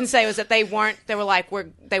Josh didn't say was that they were like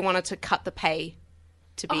they wanted to cut the pay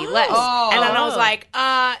to be less. And then I was like,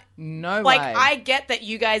 no like, way. I get that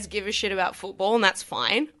you guys give a shit about football, and that's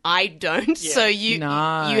fine. I don't. Yeah. So you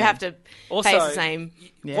have to pay the same.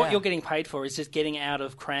 What you're getting paid for is just getting out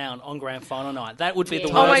of Crown on grand final night. That would be the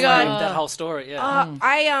worst Oh my God. thing, that whole story. Yeah.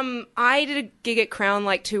 I did a gig at Crown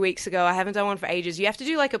like 2 weeks ago. I haven't done one for ages. You have to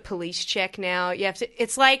do like a police check now. You have to.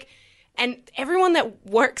 It's like, and everyone that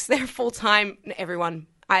works there full time,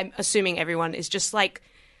 I'm assuming everyone is just like,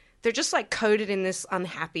 they're just like coded in this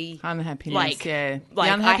unhappiness, like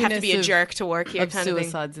I have to be a jerk to work here, kind of thing.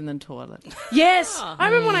 Suicides in the toilet. Yes, I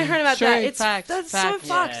remember when I heard about that. That's so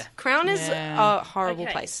fucked. Yeah. Crown is a horrible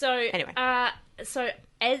place. So anyway,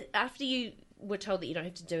 after you were told that you don't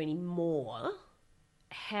have to do any more,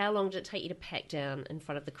 how long did it take you to pack down in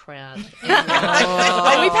front of the crowd? We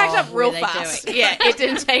packed up real fast. Yeah, it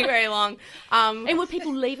didn't take very long. And were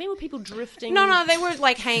people leaving? Were people drifting? No, they were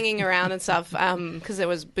like hanging around and stuff because there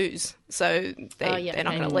was booze, so they're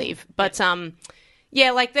not going to leave. But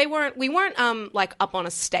like we weren't like up on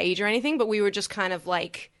a stage or anything, but we were just kind of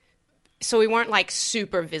like so we weren't like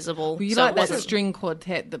super visible. Were you so like it that wasn't- string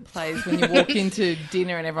quartet that plays when you walk into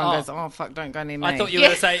dinner and everyone goes, "Oh fuck, don't go near me." I thought you were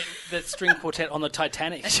going to say the string quartet on the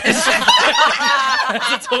Titanic. It's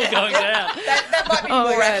all going down. That might be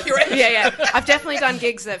more accurate. Yeah. I've definitely done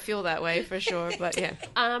gigs that feel that way for sure, but yeah.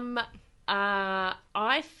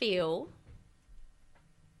 I feel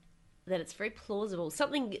that it's very plausible.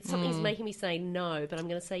 Something's making me say no, but I'm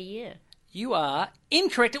going to say yeah. You are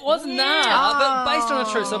incorrect. It was but based on a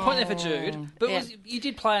truth. So a point there for Jude. But you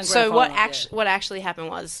did play on Grand So Final. what actually happened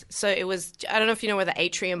was, so it was, I don't know if you know where the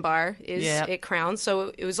Atrium Bar is at Crown.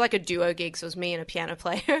 So it was like a duo gig. So it was me and a piano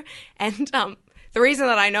player. And the reason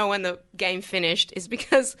that I know when the game finished is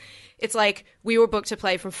because it's like we were booked to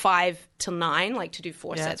play from 5 till 9, like to do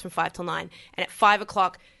 4 sets from 5 till 9. And at 5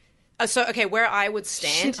 o'clock, where I would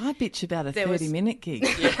stand. Shit, I bitch about a 30-minute gig.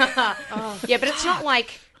 Yeah, but it's not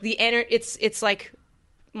like the it's like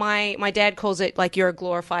my dad calls it like you're a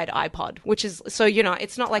glorified iPod, which is so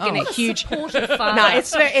it's not like in a huge supportive father. No,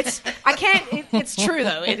 it's true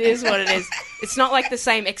though. It is what it is. It's not like the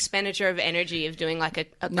same expenditure of energy of doing like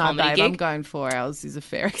a No, comedy babe, gig. I'm going 4 hours is a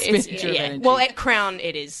fair expenditure of energy. Well, at Crown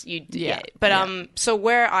it is. But so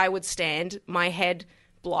where I would stand, my head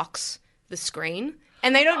blocks the screen.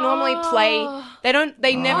 And they don't normally play.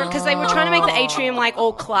 They never, because they were trying to make the Atrium like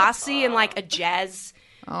all classy and like a jazz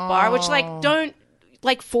bar, which like don't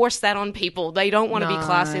like force that on people. They don't want to be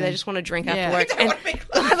classy. They just want to drink after work. They don't want to be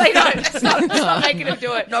classy. They don't. It's not making them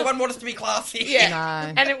do it. No one wants us to be classy. Yeah.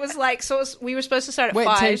 No. And it was like, we were supposed to start at Wet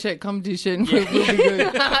 5. T-shirt competition will be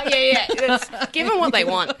good. Give them what they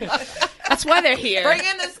want. That's why they're here. Bring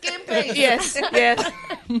in the skin piece. Yes.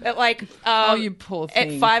 But like, you poor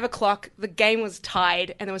thing. At 5 o'clock, the game was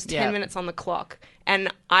tied, and there was 10 minutes on the clock.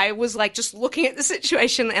 And I was like, just looking at the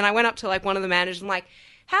situation, and I went up to like one of the managers and like,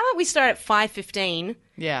 how about we start at 5:15?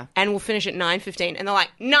 Yeah. And we'll finish at 9:15. And they're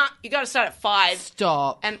like, nah, you got to start at 5.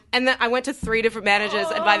 Stop. And then I went to 3 different managers,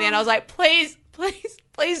 and by the end I was like, please,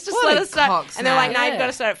 just What let a us start. And they're like, no, cocksmouth. you've got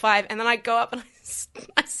to start at 5. And then I go up and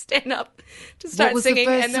I stand up to start was singing.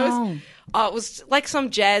 the first and there song? it was like some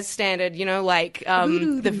jazz standard, like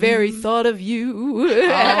the very thought of you,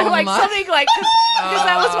 like my- something like because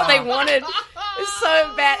that was what they wanted. It's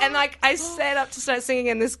so bad. And like I stand up to start singing,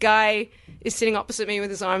 and this guy is sitting opposite me with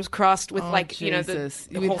his arms crossed, with Jesus.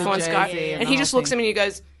 the With the Hawthorne jersey scarf, and and the he whole just looks at thing. me and he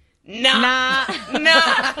goes, Nah. And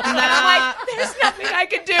I'm like, there's nothing I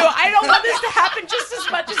can do. I don't want this to happen just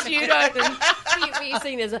as much as you don't. And Were you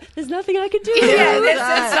seeing there's nothing I can do? yeah,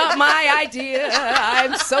 that's not my idea.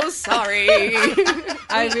 I'm so sorry.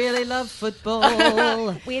 I really love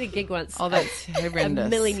football. We had a gig once. Oh, that's horrendous. A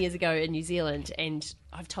million years ago in New Zealand, and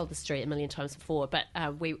I've told the story a million times before, but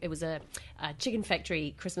it was a chicken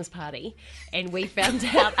factory Christmas party, and we found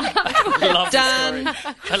out Love the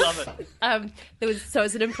story. I love it. it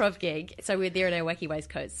was an improv gig, so we were there in our wacky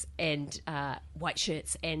waistcoats and white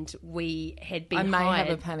shirts, and we had been I may hired.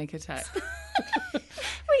 have a panic attack.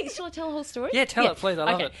 Wait, shall I tell the whole story? Yeah, tell it, please. I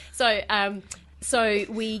love it. So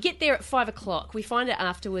we get there at 5 o'clock. We find out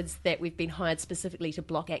afterwards that we've been hired specifically to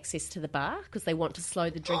block access to the bar because they want to slow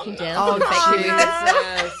the drinking down. Oh, for the factory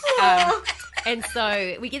workers. Jesus. And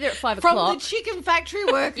so we get there at 5 From o'clock. the chicken factory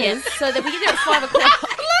workers. Yes, so that we get there at 5 o'clock.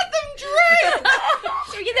 Let them drink.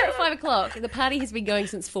 So we get there at 5 o'clock. The party has been going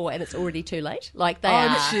since 4 and it's already too late. Like they are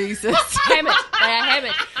Oh, Jesus. hammered. They are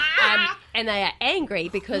hammered. And they are angry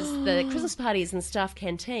because the Christmas party is in the staff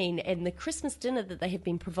canteen and the Christmas dinner that they have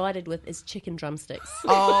been provided with is chicken drumsticks.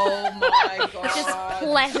 Oh, my God. Just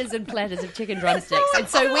platters and platters of chicken drumsticks. And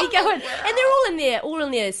so we go in, and they're all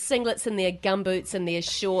in their singlets and their gumboots and their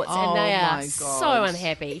shorts, and they are my so God.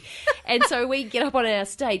 unhappy. And so we get up on our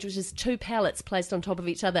stage, which is 2 pallets placed on top of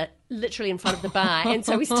each other, literally in front of the bar. And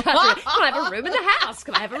so we start, can I have a room in the house?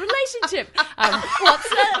 Can I have a relationship? What's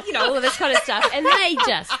the, all of this kind of stuff. And they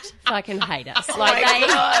just fucking hate us. Like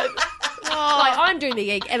like I'm doing the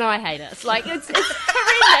gig and I hate us. Like it's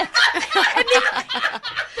horrendous. And then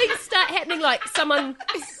things start happening. Like someone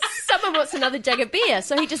wants another jug of beer,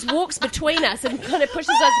 so he just walks between us and kind of pushes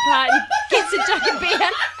us apart and gets a jug of beer,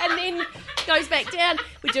 and then goes back down.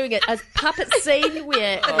 We're doing a puppet scene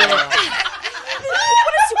where.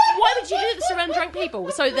 Why would you do this around drunk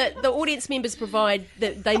people? So that the audience members provide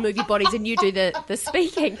that they move your bodies and you do the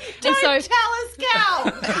speaking. Don't tell us,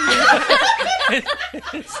 Cal.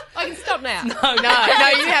 I can stop now. No,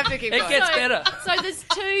 you have to keep It going. gets better. So there's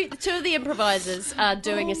two of the improvisers are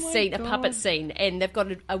doing a puppet scene, and they've got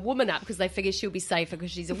a woman up because they figure she'll be safer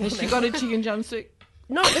because she's a woman. She got a chicken drumstick.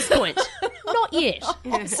 Not at this point. Not yet.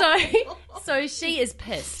 So she is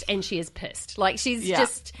pissed, and she is pissed. Like, she's Yeah.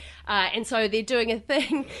 just... and so they're doing a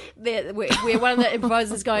thing where one of the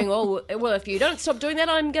improvisers is going, well, if you don't stop doing that,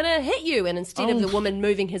 I'm going to hit you. And instead of the woman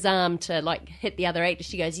moving his arm to, like, hit the other actor,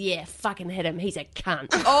 she goes, yeah, fucking hit him. He's a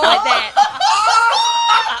cunt. Like that.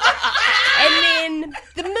 And then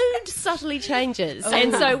the mood subtly changes.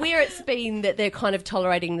 And so where it's been that they're kind of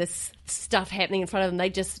tolerating this stuff happening in front of them, they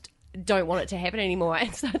just don't want it to happen anymore.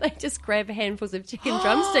 And so they just grab handfuls of chicken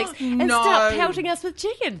drumsticks and start pelting us with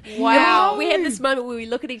chicken. Wow. And we have this moment where we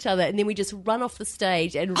look at each other and then we just run off the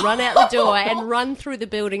stage and run out the door and run through the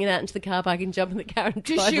building and out into the car park and jump in the car and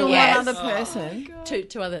drive Just you away. and one other person.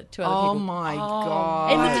 Two other Oh people. my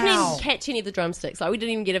God. And we didn't even catch any of the drumsticks. Like, we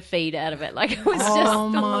didn't even get a feed out of it. Like, it was just Oh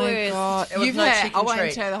the my worst. God. It was You've no heard, chicken I won't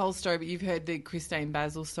treat. tell you the whole story, but you've heard the Christine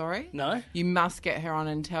Basil story? No. You must get her on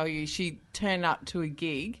and tell you. She turned up to a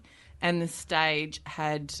gig and the stage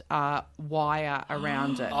had wire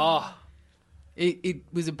around it. Oh, It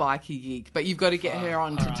was a bikie gig, but you've got to get her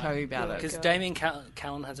on to tell you about it. because Damien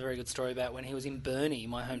Callan has a very good story about when he was in Burnie,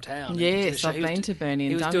 my hometown. Yes, He I've was been to Burnie He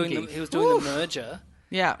and was done doing gigs. he was doing the merger.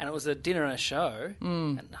 Yeah. And it was a dinner and a show.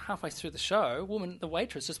 And halfway through the show, the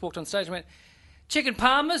waitress just walked on stage and went, "Chicken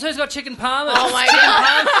Palmers? Who's got chicken Palmers?" Oh my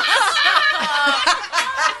God.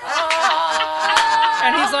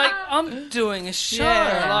 And he's like, "I'm doing a show."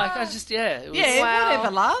 Yeah. Like, I just, it was, Whatever,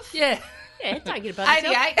 love. yeah. Yeah, don't get about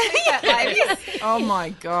yourself. 88. Take that, ladies. Oh my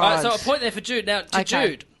God. All right, so a point there for Jude. Now, to Okay.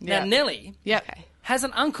 Jude. Yeah. Now, Nelly Yep. has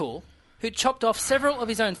an uncle who chopped off several of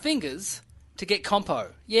his own fingers to get compo.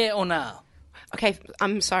 Yeah or nah? Okay,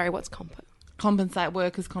 I'm sorry, what's compo? Compensate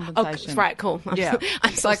workers' Oh, compensation. right, cool. Yeah.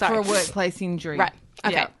 I'm so like sorry. for a workplace injury. Right,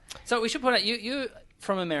 okay. Yeah. So we should point out, you're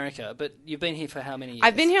from America, but you've been here for how many years?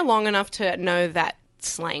 I've been here long enough to know that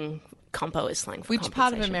slang, compo is slang for Which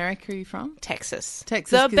part of compensation. America are you from? Texas.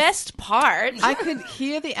 Texas, The 'cause best part. I could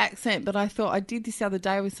hear the accent, but I thought I did this the other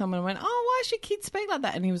day with someone and went, "Oh, why should kids speak like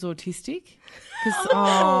that?" And he was autistic.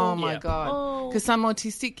 Oh my Yeah. God. Because some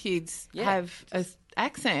autistic kids have an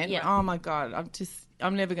accent. Yeah. Oh my God.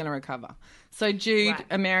 I'm never going to recover. So Jude, Right.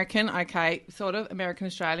 American, okay, sort of American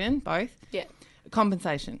Australian, both. Yeah.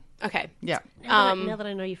 Compensation. Okay. Yeah. Now that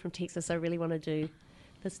I know you're from Texas, I really want to do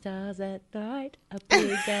 "The stars at night are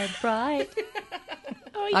big and bright."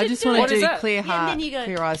 Oh, you I did just do want it. to do that? clear Yeah, and heart, then you go-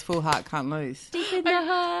 clear eyes, full heart, can't lose. Deep in the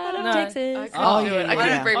heart of No. Texas. Oh, do it. I yeah.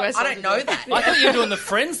 couldn't bring I myself don't to know do it. that. I thought you were doing the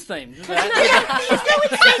Friends theme. Has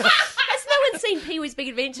no one seen Pee-wee's Big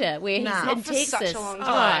Adventure where he's Nah. in Not for Texas? such a long Oh,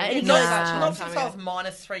 time. and he Not goes, such a long Not time since I ago. was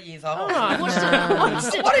minus 3 years old. I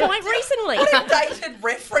watched it quite recently. What a dated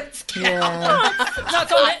reference. Yeah.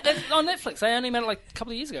 No, it's on Netflix. They only made it like a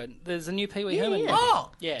couple of years ago. There's a new Pee Wee Herman. yeah.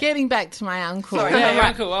 Oh. Yeah. Getting back to my uncle. Sorry. Yeah, Right.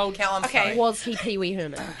 uncle, old. Callum, Okay. sorry. Was he Pee-wee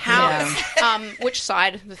Herman? How? Which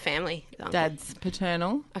side of the family? Dad's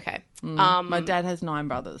paternal. Okay. My dad has 9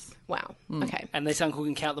 brothers. Wow. Okay. And this uncle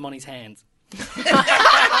can count them on his hands.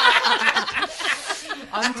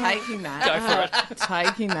 I'm taking that. Go for it.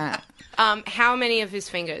 Taking that. How many of his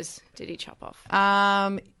fingers did he chop off?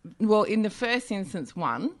 Well, in the first instance,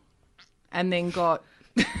 1, and then got,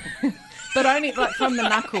 but only like from the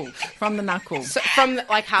knuckle. From the knuckle. So, from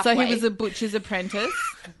like So halfway. he was a butcher's apprentice,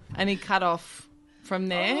 and he cut off from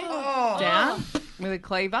there down with a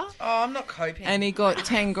cleaver. Oh, I'm not coping. And he got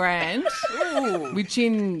 10 grand, which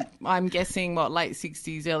in, I'm guessing, late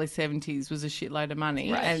 60s, early 70s was a shitload of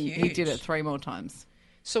money. Right. And he Huge. did it 3 more times.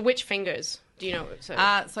 So which fingers? Do you know? So,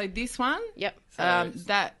 So this one, yep. So the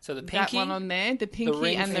that pinky, one on there, the pinky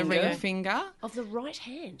ring and the finger. ring finger Of the right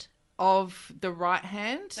hand. of the right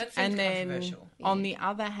hand. That seems And then controversial. on the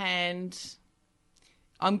other hand,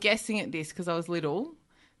 I'm guessing at this because I was little,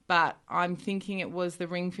 but I'm thinking it was the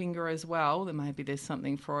ring finger as well. That maybe there's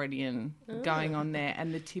something Freudian going on there,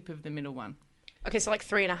 and the tip of the middle one. Okay, so like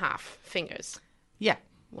 3.5 fingers. Yeah.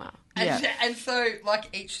 Wow. And, Yeah. and so,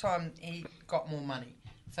 like, each time he got more money.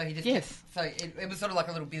 So he just... Yes. So it was sort of like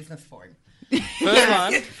a little business for him.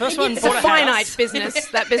 First one It's bought a a finite house. business.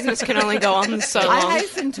 That business can only go on so I long.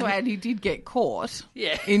 hasten to add he did get caught.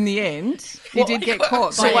 Yeah. In the end, he did get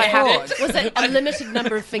caught So by what a happened? court. Was it a limited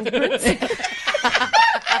number of fingerprints?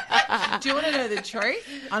 Do you want to know the truth?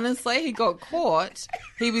 Honestly, he got caught.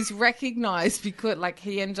 He was recognised because,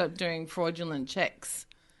 he ended up doing fraudulent checks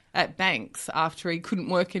at banks after he couldn't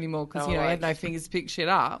work anymore because, he had no fingers to pick shit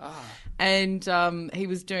up. And he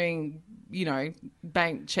was doing,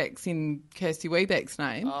 bank checks in Kirsty Webeck's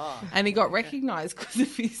name. And he got recognised because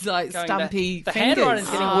of his, Going stumpy back. The fingers. handwriting's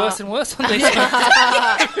getting worse and worse on these.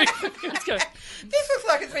 Let's go. This looks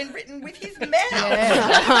like it's been written with his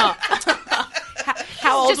mouth.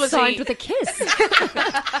 How old Just was signed he? with a kiss.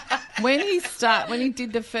 When he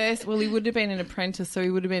did the first, well, he would have been an apprentice, so he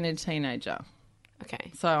would have been a teenager.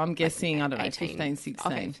 Okay. So I'm guessing, I don't know, 18. 15,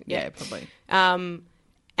 16. Okay, yeah, probably.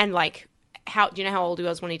 And like, do you know how old he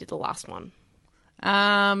was when he did the last one?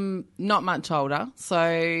 Not much older,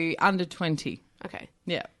 so under 20. Okay.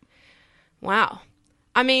 Yeah. Wow.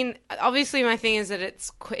 I mean, obviously my thing is that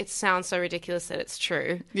it sounds so ridiculous that it's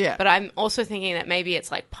true. Yeah. But I'm also thinking that maybe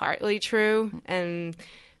it's like partly true. And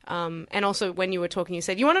also when you were talking, you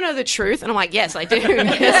said, you want to know the truth? And I'm like, yes, I do.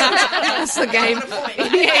 Yes. That's the game.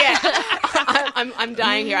 Yeah. I'm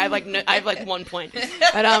dying here. I have like 1 point.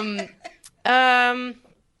 But,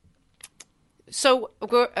 so,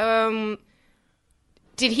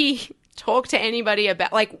 did he talk to anybody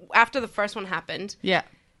about, like, after the first one happened? Yeah.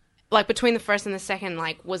 Like, between the first and the second,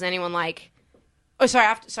 like, was anyone like... Oh,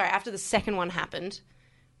 after the second one happened,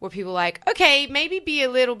 were people like, okay, maybe be a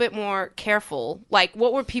little bit more careful? Like,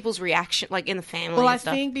 what were people's reaction, like, in the family Well, and I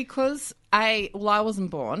stuff? think because I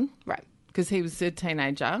wasn't born. Right. Because he was a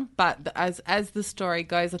teenager. But as the story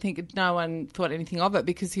goes, I think no one thought anything of it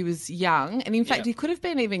because he was young. And, in fact, he could have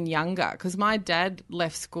been even younger because my dad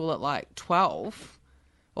left school at, like, 12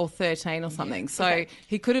 or 13 or something. So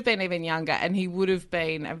he could have been even younger and he would have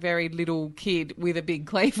been a very little kid with a big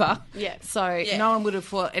cleaver. Yeah. So no one would have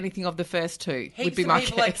thought anything of the first two, would be my guess.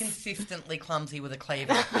 People are consistently clumsy with a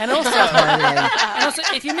cleaver. And also,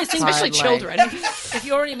 if you're missing, especially children, if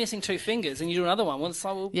you're already missing 2 fingers and you do another one, well, it's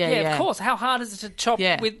like, well, of course. How hard is it to chop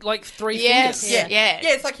with like 3 fingers? Yeah. Yeah,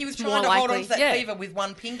 it's like he was trying to hold on to that cleaver with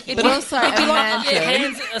one pinky. But also, it'd be like your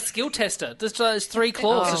hands a skill tester. Just those 3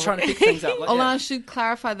 claws just trying to pick things up. Like, I should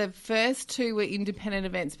clarify, the first 2 were independent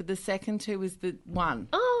events, but the second 2 was the one.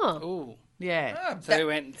 Oh. Ooh. Yeah. So he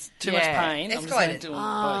went too much pain. I'm just going to do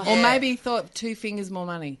both. Or maybe he thought 2 fingers more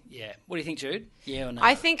money. Yeah. What do you think, Jude? Yeah or no?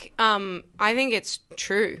 I think it's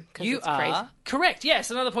true. You it's are crazy. correct.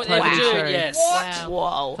 Yes, another point there Totally for Jude. true. Yes. What?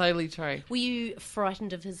 Whoa. Totally true. Were you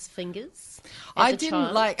frightened of his fingers? I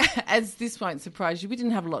didn't as this won't surprise you, we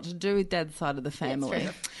didn't have a lot to do with Dad's side of the family.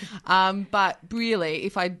 But really,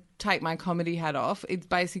 if I take my comedy hat off, it's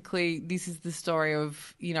basically, this is the story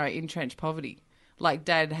of, entrenched poverty. Like,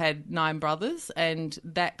 Dad had 9 brothers, and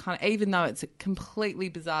that kind of, even though it's a completely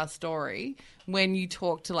bizarre story, when you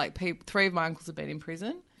talk to, like, people, 3 of my uncles have been in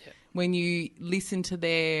prison. Yeah. When you listen to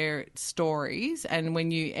their stories, and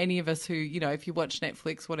when any of us who, if you watch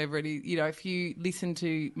Netflix, whatever it is, if you listen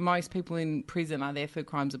to, most people in prison are there for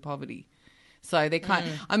crimes of poverty. So they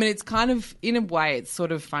it's kind of, in a way, it's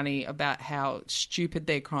sort of funny about how stupid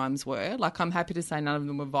their crimes were. Like, I'm happy to say none of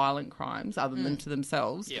them were violent crimes other than to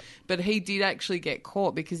themselves. Yep. But he did actually get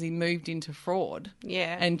caught because he moved into fraud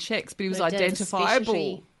and checks, but he was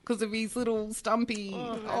identifiable because of his little stumpy.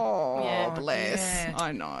 Bless. Yeah.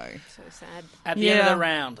 I know. So sad. At the end of the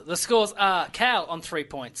round, the scores are Cal on 3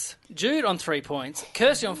 points, Jude on 3 points,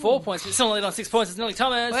 Kirsty on 4 points, but still only on 6 points. It's nearly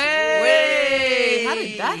Thomas. Way! How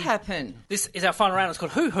did that happen? This is our final round. It's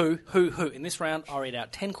called Who. In this round, I'll read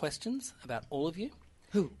out 10 questions about all of you.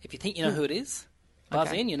 Who? If you think you know who it is,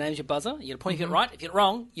 buzz in. Your name's your buzzer. You get a point if you get it right. If you get it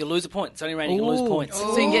wrong, you lose a point. It's only round you can lose points.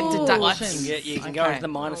 So you can get deductions. You can go into the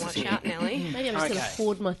minuses. Watch out, Nelly. Maybe I'm just going to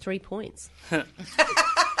hoard my 3 points.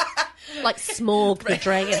 Like Smorg the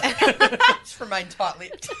dragon. Just remain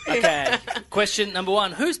tight-lipped. Okay. Question number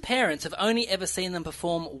 1. Whose parents have only ever seen them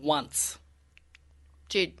perform once?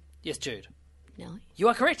 Jude. Yes, Jude. Nelly. You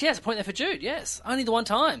are correct. Yes, a point there for Jude. Yes, only the one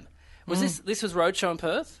time. Was this was Roadshow in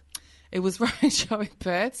Perth? It was Roadshow in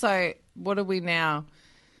Perth. So what are we now?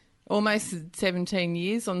 Almost 17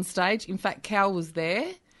 years on stage. In fact, Cal was there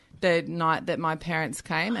the night that my parents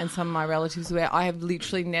came and some of my relatives were there. I have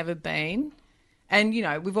literally never been. And,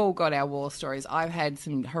 we've all got our war stories. I've had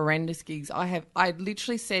some horrendous gigs. I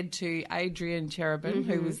literally said to Adrian Cherubin,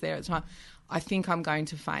 who was there at the time, I think I'm going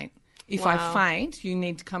to faint. If I faint, you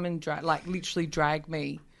need to come and literally drag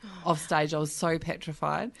me off stage. I was so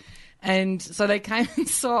petrified. And so they came and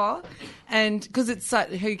saw, and because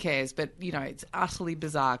who cares? But, it's utterly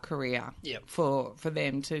bizarre career for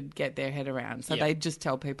them to get their head around. So they just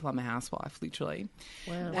tell people I'm a housewife, literally.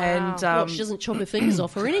 Wow. And she doesn't chop her fingers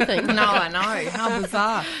off or anything. No, I know. How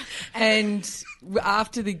bizarre. And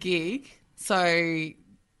after the gig, so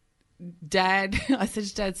Dad, I said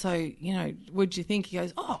to Dad, so, what'd you think? He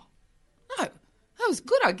goes, oh, no, that was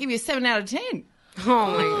good. I'll give you a 7 out of 10. Oh,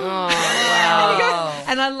 my God. Wow.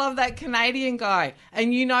 And I love that Canadian guy.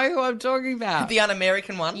 And you know who I'm talking about. The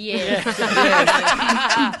un-American one. Yeah.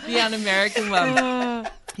 The un-American one.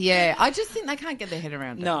 Yeah. I just think they can't get their head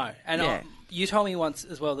around it. No. And you told me once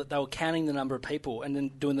as well that they were counting the number of people and then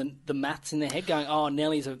doing the maths in their head, going, "Oh,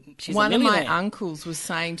 she's One a of millionaire." my uncles was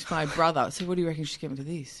saying to my brother, "So what do you reckon she's getting for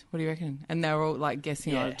this? What do you reckon?" And they were all like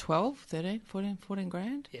guessing on 12, 13, 14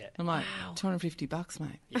 grand. Yeah. I'm like, $250,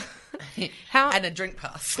 mate. And a drink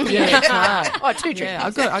pass. Yeah, that's right. 2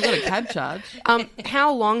 drinks. Yeah, I got a cab charge.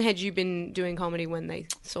 How long had you been doing comedy when they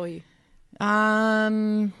saw you?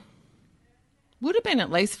 Would have been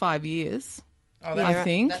at least 5 years. Oh, I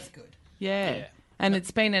think. That's good. Yeah. And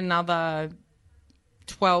it's been another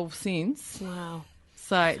 12 since. Wow.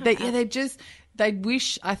 So they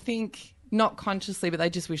wish, I think, not consciously, but they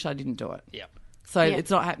just wish I didn't do it. Yeah. So it's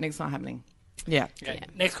not happening. It's not happening. Yeah. Okay. Yeah.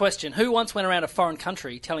 Next question. Who once went around a foreign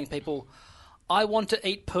country telling people, "I want to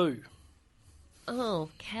eat poo"? Oh,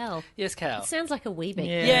 Cal. Yes, Cal. It sounds like a Weebeck.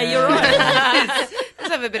 Yeah, you're right. Does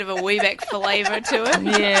have a bit of a Weebeck flavour to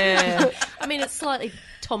it. Yeah. I mean, it's slightly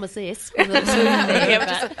Thomas-esque with a there,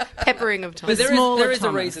 just a peppering of But Thomas. there is a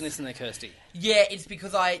reason, isn't there, Kirsty? Yeah, it's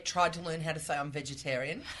because I tried to learn how to say I'm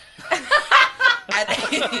vegetarian. and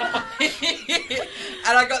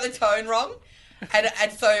I got the tone wrong.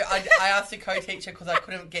 And so I asked a co-teacher because I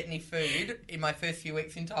couldn't get any food in my first few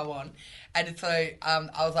weeks in Taiwan. And so I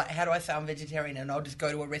was like, how do I say I'm vegetarian? And I'll just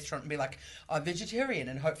go to a restaurant and be like, I'm vegetarian.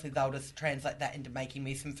 And hopefully they'll just translate that into making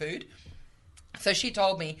me some food. So she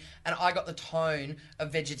told me, and I got the tone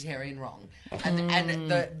of vegetarian wrong. And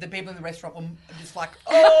the people in the restaurant were just like,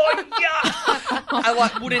 oh, yeah! I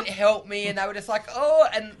like wouldn't help me, and they were just like, oh,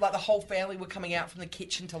 and like the whole family were coming out from the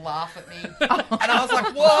kitchen to laugh at me. And I was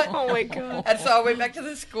like, what? Oh, my God. And so I went back to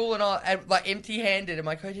the school and like empty-handed, and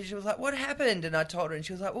my co-teacher was like, what happened? And I told her, and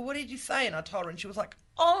she was like, well, what did you say? And I told her, and she was like,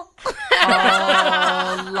 oh.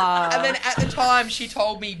 Love. And then at the time, she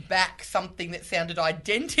told me back something that sounded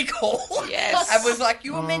identical. Yes. And was like,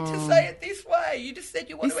 you were meant to say it this way. You just said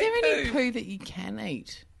you want Is to eat there any poo. poo that you can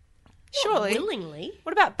eat? Surely. Willingly.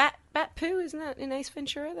 What about bat poo? Isn't that in Ace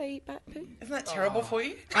Ventura? They eat bat poo? Isn't that terrible for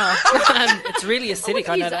you? It's really acidic,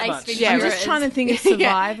 I know that much. I'm just trying to think of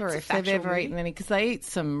Survivor it's a if they've factual ever eaten any, because they eat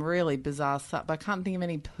some really bizarre stuff, but I can't think of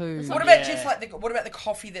any poo. What about just like what about the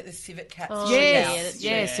coffee that the civet cats Yes,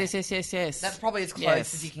 drink? yes. That's probably as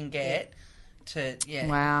close as you can get to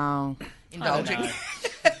Wow. indulging. All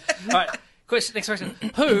right. Next question.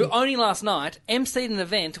 Who, only last night, emceed an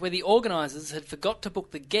event where the organisers had forgot to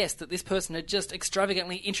book the guest that this person had just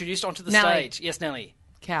extravagantly introduced onto the Nelly. stage? Yes, Nelly.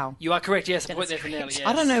 Cow. You are correct, yes. A point there for Nelly, yes.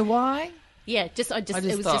 I don't know why. Yeah, it was thought,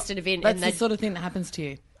 just an event. That's and the they, sort of thing that happens to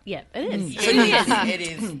you. yeah, it is. It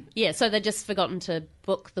is. Yeah, so they'd just forgotten to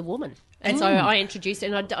book the woman. And so I introduced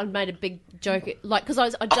it, and I made a big joke, like, because I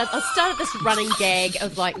started this running gag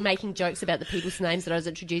of, like, making jokes about the people's names that I was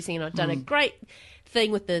introducing, and I'd done a great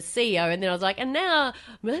thing with the CEO, and then I was like, and now,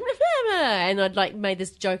 and I'd, like, made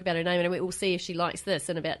this joke about her name, and I went, we'll see if she likes this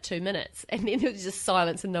in about 2 minutes. And then it was just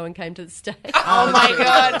silence, and no one came to the stage. Oh, my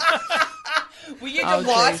God. Were you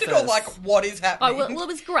delighted or like, what is happening? Oh, well, it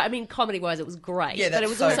was great. I mean, comedy-wise, it was great. Yeah, but it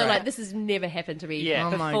was that's also so like, great. this has never happened to me Yeah.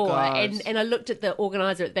 Oh, my before. God. And I looked at the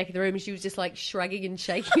organiser at the back of the room, and she was just like shrugging and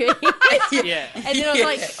shaking her head. Yeah. And then I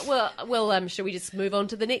was like, well, should we just move on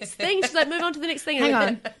to the next thing? She's like, move on to the next thing. And Hang I on.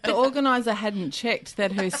 went, The organiser hadn't checked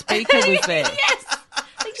that her speaker was there. yes.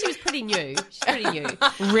 I think she was pretty new. She's pretty new.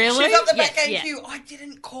 Really? She's up the back Yeah, game yeah. queue. I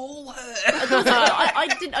didn't call her.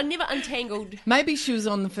 I never untangled. Maybe she was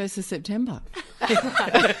on the 1st of September.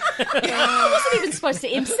 I wasn't even supposed to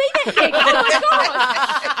MC that gig.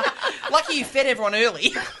 Oh my god! Lucky you fed everyone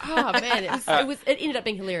early. Oh man, it ended up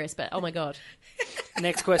being hilarious. But oh my god,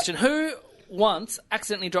 Next question. Who once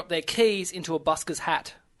accidentally dropped their keys into a busker's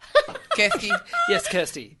hat? Kirsty. Yes,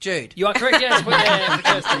 Kirsty. Jude. You are correct, yes. For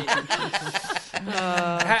Kirsty.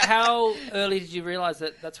 How early did you realise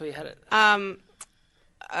that that's where you had it?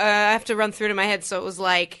 I have to run through to my head. So it was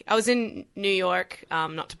like I was in New York,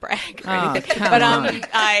 not to brag or Oh, anything, come but on.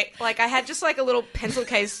 I had just like a little pencil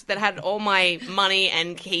case that had all my money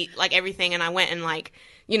and key, like everything, and I went and like,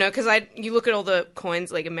 you know, because you look at all the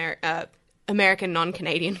coins, like American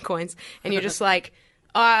non-Canadian coins, and you're just like,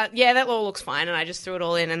 yeah, that all looks fine, and I just threw it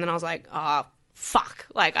all in, and then I was like, fuck,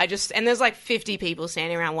 like and there's like 50 people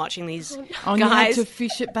standing around watching these Oh, you had guys. to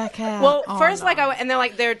fish it back out. Well, Oh, first, no. like, and they're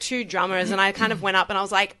like, there are 2 drummers, and I kind of went up and I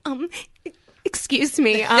was like, excuse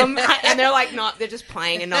me, and they're like, not, they're just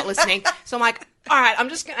playing and not listening. So I'm like, all right, I'm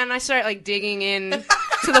just gonna, and I start like digging in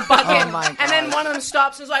to the bucket, Oh, my God. and then one of them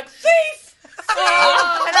stops and is like, thief! And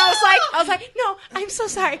I was like, no, I'm so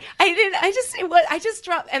sorry. I just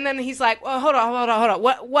dropped, and then he's like, well, hold on.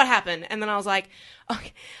 What happened? And then I was like,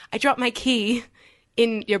 okay, I dropped my key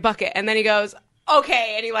in your bucket. And then he goes,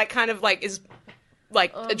 okay. And he like kind of like is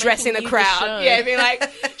like addressing the making you the crowd. show. Yeah, being like,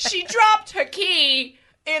 she dropped her key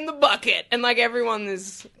in the bucket, and like everyone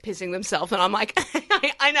is pissing themselves, and I'm like,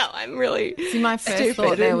 I know, I'm really See, my first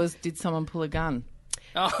thought there was, did someone pull a gun?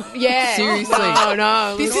 yeah, Seriously.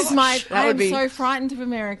 no. This is my. That I would am be. so frightened of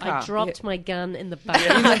America. I dropped my gun in the bucket.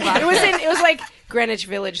 It was like Greenwich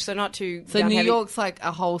Village, so not too. So gun New heavy. York's like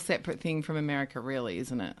a whole separate thing from America, really,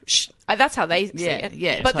 isn't it? That's how they see Yeah, it.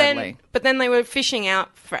 yeah, but totally. then they were fishing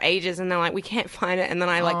out for ages, and they're like, we can't find it. And then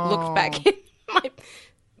I like looked back in my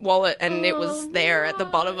wallet, and it was there at the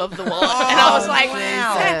bottom of the wallet, and I was like,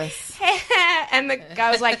 Jesus. and the guy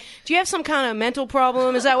was like, do you have some kind of mental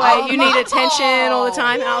problem? Is that why you need attention all the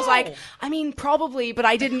time? And I was like, I mean, probably, but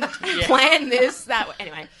I didn't plan this that way.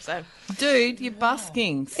 Anyway, so. Dude, you're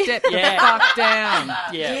busking. Step the fuck down.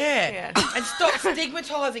 Yeah. And stop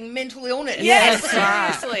stigmatising mental illness. Yes,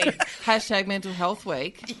 Right. seriously. Hashtag Mental Health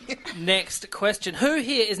Week. Next question. Who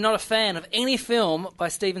here is not a fan of any film by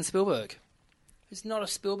Steven Spielberg? Who's not a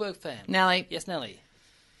Spielberg fan? Nelly. Yes, Nelly.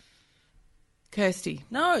 Kirsty.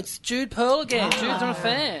 No, it's Jude Pearl again. Jude's not a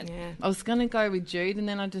fan. Yeah. I was going to go with Jude, and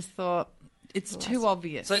then I just thought, it's too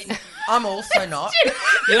obvious. So I'm also not.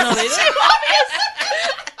 you're not either?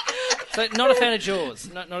 So not a fan of Jaws?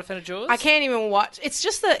 Not a fan of Jaws? I can't even watch. It's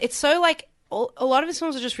just that it's so like a lot of his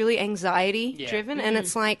films are just really anxiety driven, and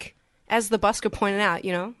it's like, as the busker pointed out,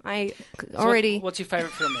 you know, I already. What's your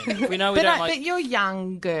favourite film then? We know we but, don't like. but you're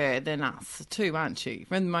younger than us too, aren't you?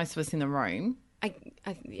 When most of us in the room. Yeah,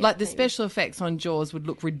 Like the maybe. special effects on Jaws would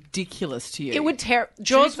look ridiculous to you. It would Jaws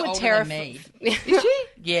Jude's would older terrify than me. Did you?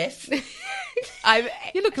 Yes.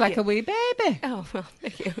 You look like a wee baby. Oh well,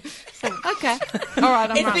 thank you. Okay. All right,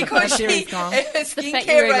 I'm It's wrong. because My she, theory's gone. her fact you're skincare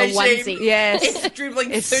wearing a regime onesie. Yes, is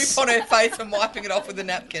dribbling soup on her face and wiping it off with a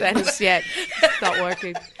napkin. that is it's not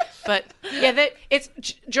working. But yeah, it's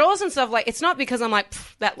Jaws and stuff. Like, it's not because I'm like,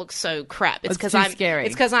 that looks so crap. It's It's because too I'm scary.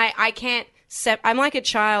 It's because I can't. I'm like a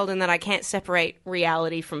child in that I can't separate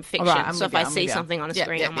reality from fiction. All right, I'm so with if you, I I'm see with you. something on a Yeah,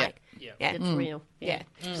 screen, yeah, I'm yeah. like, yeah, It's real. yeah.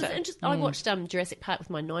 So, and I watched Jurassic Park with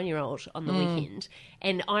my 9-year-old on the weekend,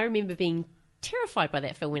 and I remember being terrified by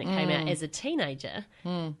that film when it came out as a teenager.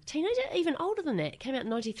 Teenager, even older than that. It came out in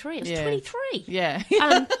 93. It was 23. Yeah.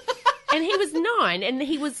 And he was 9, and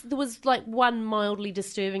there was like one mildly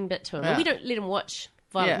disturbing bit to him. Yeah. We don't let him watch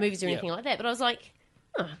violent Yeah. movies or anything like that, but I was like,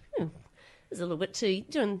 this is a little bit too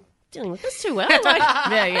dealing with this too well. Like,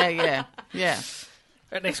 yeah.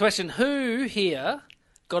 Right, next question. Who here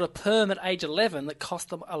got a perm at age 11 that cost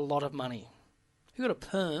them a lot of money? Who got a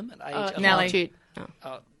perm at age 11? Nelly. Jude.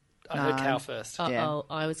 I heard Cal first. oh,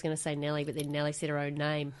 I was going to say Nelly, but then Nelly said her own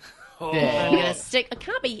name. Yeah. I'm going to stick. It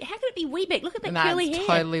can't be. How can it be Weebeck? Look at that No, curly it's hair.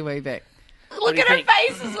 totally Weebeck. Look do at you her think?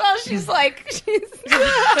 face as well. She's like,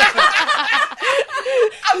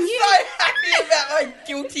 I'm so happy about my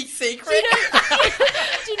guilty secret.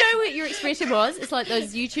 Do you know what your expression was? It's like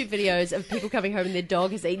those YouTube videos of people coming home and their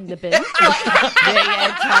dog has eaten the bin. Yeah,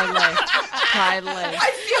 totally.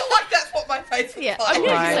 I feel like that's what my face was Yeah, like. I'm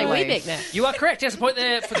going to say Right. Weebeck now. You are correct. Yes, a point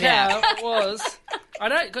there for Cal. It was. I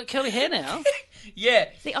know, got curly hair now. Yeah.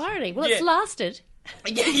 The irony. Well, it's Yeah. lasted.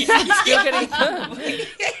 Yeah. You're getting perm.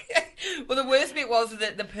 Well, the worst bit was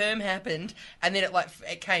that the perm happened, and then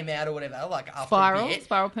it came out or whatever, like after Spiral? a bit.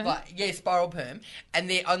 Spiral perm? But, yeah, spiral perm, and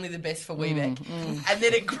they're only the best for Weebeck. And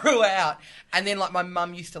then it grew out, and then like my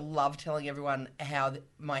mum used to love telling everyone how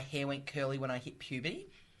my hair went curly when I hit puberty.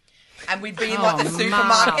 And we'd be in like the Oh,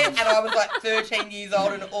 supermarket, Mum. and I was like 13 years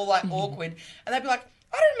old and all like awkward, and they'd be like,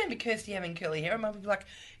 I don't remember Kirsty having curly hair. And Mum would be like,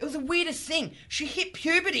 it was the weirdest thing. She hit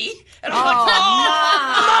puberty. And I'm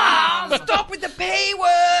like, Mum, stop with the P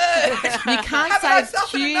word. You can't Haven't I say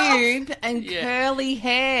suffered enough? cube and curly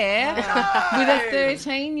hair with a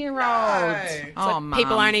 13-year-old. No. Oh, Mum.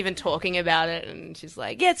 people aren't even talking about it, and she's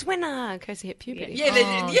like, yeah, it's when Kirsty hit puberty. Yeah,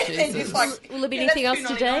 they're just like, Will there be yeah, anything else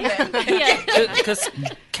that's today? $2.99 then. Yeah. Because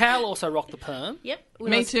Cal also rocked the perm. Yep.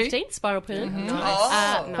 When Me I was too. 15, spiral perm.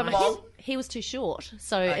 Oh, But my Mom. head, he was too short,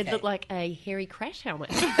 so it Okay. looked like a hairy crash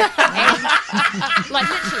helmet. And, like,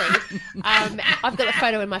 literally, I've got a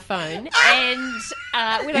photo in my phone, and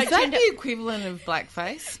when I Is that turned the it... equivalent of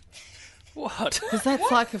blackface? What? Because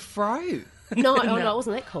that's like a fro. No, oh, no, it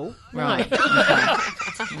wasn't that cool. Right. No.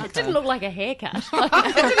 It didn't look like a haircut. Like,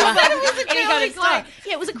 any kind of style.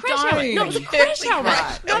 Yeah, it was a crash helmet. No, it was a crash helmet.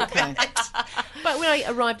 Okay. But when I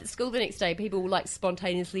arrived at school the next day, people like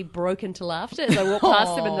spontaneously broke into laughter as I walked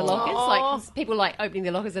past them in the lockers. Like people like opening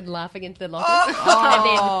their lockers and laughing into their lockers, and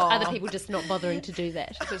then other people just not bothering to do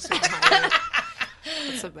that.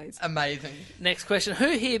 That's amazing. Amazing. Next question. Who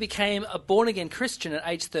here became a born-again Christian at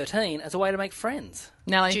age 13 as a way to make friends?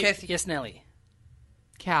 Nelly. Yes, Nelly.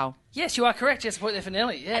 Cow. Yes, you are correct. Yes, a point there for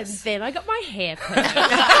Nelly. And Yes. then I got my hair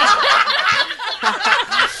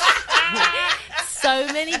So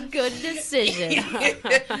many good decisions.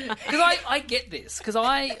 Because I get this, because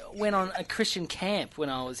I went on a Christian camp when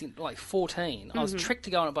I was 14. I was tricked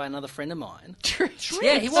to go on it by another friend of mine. Tricked?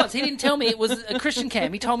 Yeah, he was. He didn't tell me it was a Christian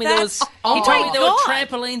camp. He told me there was. He oh told me my there were God.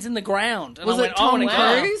 trampolines in the ground. And Was I it went, Tom I wanna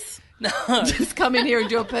go. Cruise? No, Just come in here and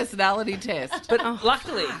do a personality test. but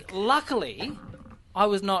luckily, I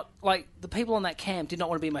was not like the people on that camp did not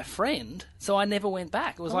want to be my friend, so I never went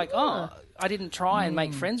back. It was I didn't try and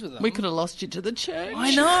make friends with them. We could have lost you to the church.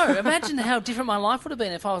 I know. Imagine how different my life would have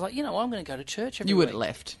been if I was like, I'm going to go to church every You week. would have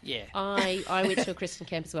left. Yeah. I went to a Christian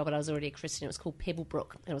camp as well, but I was already a Christian. It was called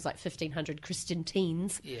Pebblebrook. It was like 1,500 Christian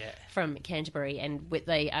teens from Canterbury, and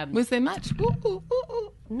they Was there much? Ooh, ooh, ooh,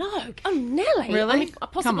 ooh. no, Nelly. Really? I mean,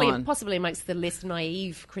 Come on. possibly amongst the less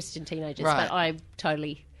naive Christian teenagers, Right. but I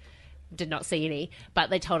totally did not see any. But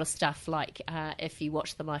they told us stuff like, if you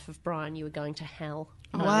watched The Life of Brian, you were going to hell.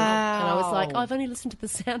 Wow. And I was like, I've only listened to the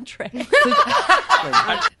soundtrack.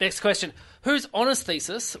 Next question. Whose honours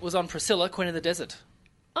thesis was on Priscilla, Queen of the Desert?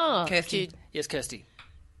 Oh, Kirsty. dude, Yes, Kirsty.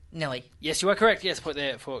 Nelly. Yes, you are correct. Yes, put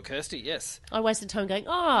there for Kirsty. Yes. I wasted time going, the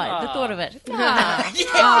thought of it. Yeah,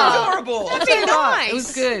 adorable. Nice. It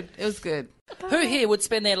was good. It was good. Who here would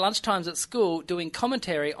spend their lunchtimes at school doing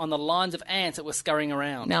commentary on the lines of ants that were scurrying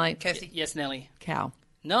around? Nelly. Kirsty. Yes, Nelly. Cow.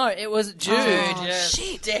 No, it was Jude. Yes.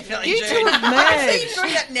 Shit, definitely You Jude. two have I see merged. you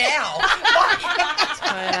doing that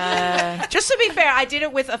now. Just to be fair, I did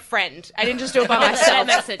it with a friend. I didn't just do it by That myself.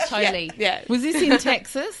 makes it totally. Yeah. Was this in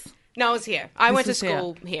Texas? No, I was here. I went to was here.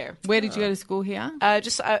 school here. Where did you go to school here?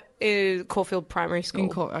 Just Caulfield Primary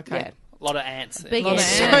School. Okay. Yeah. A lot of ants. Big Lot of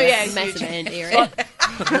ant. ants. Oh, yeah, Massive ant area.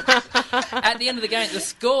 At the end of the game, the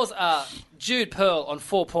scores are Jude Pearl on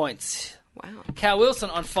 4 points. Wow. Cal Wilson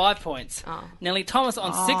on 5 points. Nellie Thomas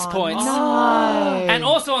on 6 points. No. And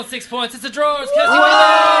also on 6 points, it's a draw. It's Kirsty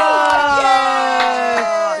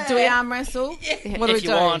Do we arm wrestle? What do we If you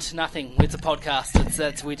do? want, nothing. It's a podcast.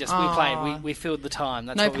 We played. We filled the time.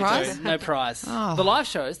 That's No what prize? we do. No prize. Oh. The live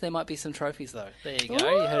shows, there might be some trophies though. There you go. You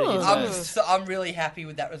heard it here first. I'm really happy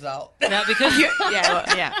with that result. Now, because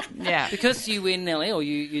Yeah. because you win, Nelly, or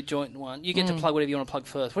you joint one, you get to plug whatever you want to plug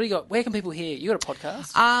first. What do you got? Where can people hear? You got a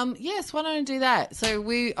podcast? Yes, why don't I do that? So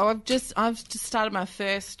I've just started my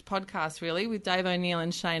first podcast really with Dave O'Neill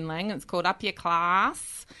and Shane Lang. It's called Up Your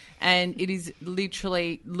Class, and it is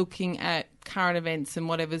literally looking at current events and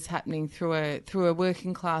whatever's happening through a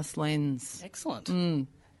working class lens. Excellent.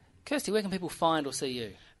 Kirsty, where can people find or see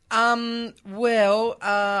you?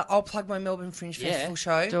 I'll plug my Melbourne Fringe Festival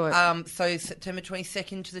show. Do it. So September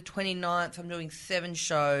 22nd to the 29th, I'm doing 7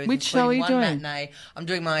 shows. Which show are you including one doing? Matinee. I'm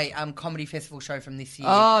doing my comedy festival show from this year.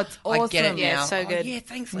 Oh, it's I get it awesome. Yeah, now. so good. Oh, yeah,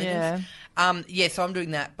 thanks, Yeah. Legends. So I'm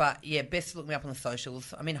doing that, but yeah, best to look me up on the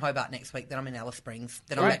socials. I'm in Hobart next week, then I'm in Alice Springs,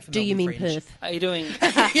 then I'm back for Do you mean Melbourne Fringe. Perth? Are you doing?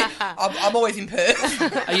 I'm always in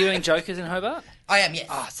Perth. Are you doing Jokers in Hobart? I am, yes.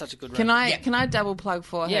 Ah, such a good. Can run. I double plug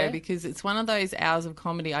for Yeah. her, because it's one of those hours of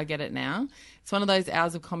comedy. I get it now. It's one of those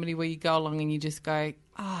hours of comedy where you go along and you just go,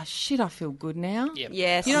 oh shit, I feel good now. Yep.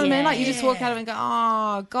 Yes. You know what I mean? Like you just walk out of it and go,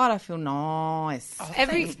 oh God, I feel nice. Oh,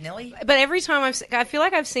 every- thanks, Nelly. But every time I feel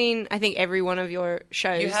like I've seen, I think, every one of your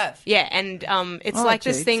shows. You have? Yeah, and it's All like right,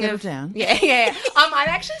 this Jude, thing settle of... down. Yeah. I've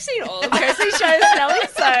actually seen all of Kirsty's shows, Nelly,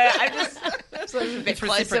 so I'm just sort of a bit It's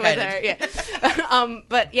closer with her. Yeah.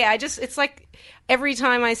 But yeah, it's like every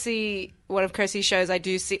time I see one of Kirsty's shows, I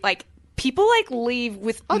do see, like, people, like, leave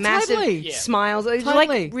with massive totally. Yeah. smiles. It's Totally.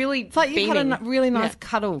 like really It's like you had beaming. a really nice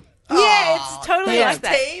cuddle. Yeah, it's totally Yeah. like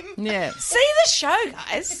that. Team. Yeah. See the show,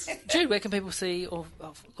 guys. Jude, where can people see or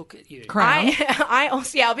look at you? Crown.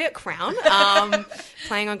 I'll be at Crown,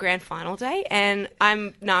 playing on grand final day, and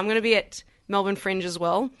I'm going to be at Melbourne Fringe as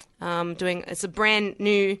well. It's a brand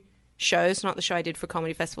new show. It's not the show I did for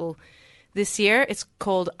Comedy Festival this year. It's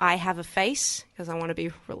called I Have a Face, because I want to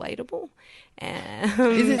be relatable.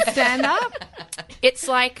 Is it stand up? It's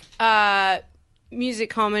like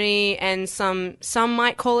music comedy, and some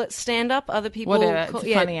might call it stand up. Other people, Whatever, it's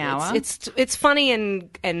a funny hour. It's funny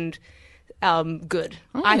and good.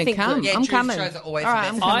 I'm I gonna think come. good. Yeah, I'm Jude's coming. shows are always All the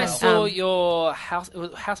right, best. I'm I coming. saw your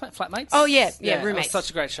housemate, flatmates. Oh, yeah, it was roommates. such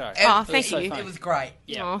a great show. Oh, It thank was you. so funny. It was great.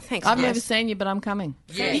 Yeah. Oh, thanks. I've guys. never seen you, but I'm coming.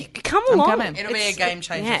 Yeah. Come I'm along. coming. It'll be a game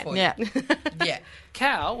changer yeah. for you. Yeah. Yeah.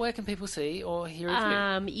 Cal, where can people see or hear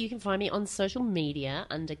of you? You can find me on social media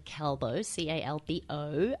under Calbo,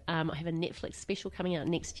 Calbo. I have a Netflix special coming out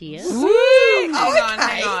next year. Hang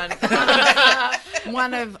on.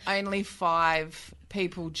 One of only 5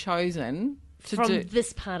 people chosen to From do.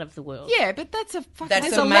 this part of the world. Yeah, but that's a fucking. That's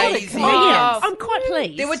there's a lot of amazing. comedians. Yeah, I'm quite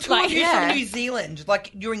pleased. There were 2 of you yeah. from New Zealand.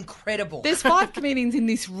 Like, you're incredible. There's 5 comedians in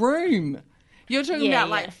this room. You're talking Yeah, about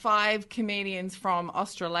yeah. like 5 comedians from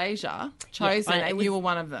Australasia chosen, and you were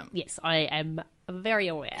one of them. Yes, I am very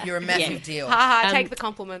aware. You're a massive deal. Ha ha, take the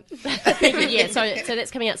compliment. Thank you. Yeah, so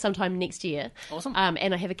that's coming out sometime next year. Awesome.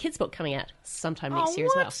 And I have a kids book coming out sometime next year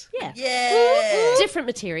as well. Yeah. Yeah. Different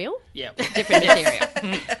material. Yeah. Different material.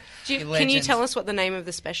 Can you tell us what the name of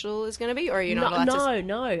the special is going to be, or are you not allowed to?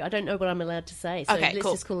 No, I don't know what I'm allowed to say. So Okay, let's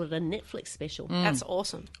cool. just call it a Netflix special. That's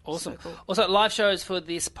awesome. Awesome. So cool. Also, live shows for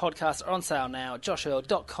this podcast are on sale now at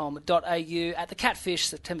joshearl.com.au at the Catfish,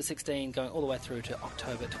 September 16, going all the way through to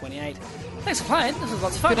October 28. Thanks for playing. This was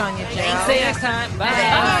lots of fun. Good on you, Gerald. See you next time.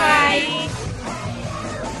 Bye.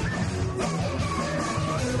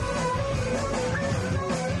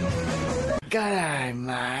 G'day,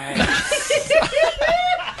 mate.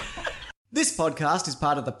 This podcast is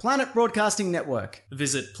part of the Planet Broadcasting Network.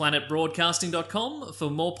 Visit planetbroadcasting.com for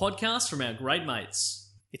more podcasts from our great mates.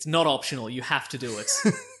 It's not optional, you have to do it.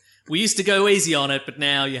 We used to go easy on it, but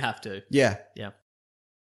now you have to. Yeah. Yeah.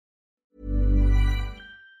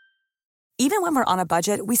 Even when we're on a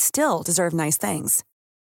budget, we still deserve nice things.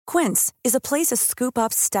 Quince is a place to scoop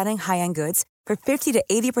up stunning high-end goods for 50 to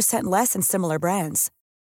 80% less than similar brands.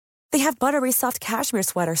 They have buttery soft cashmere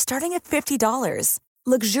sweaters starting at $50,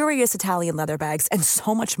 luxurious Italian leather bags, and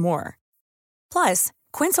so much more. Plus,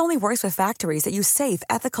 Quince only works with factories that use safe,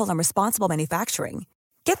 ethical, and responsible manufacturing.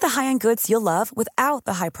 Get the high-end goods you'll love without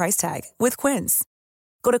the high price tag with Quince.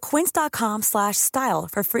 Go to quince.com/style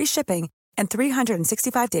for free shipping and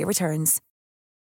 365-day returns.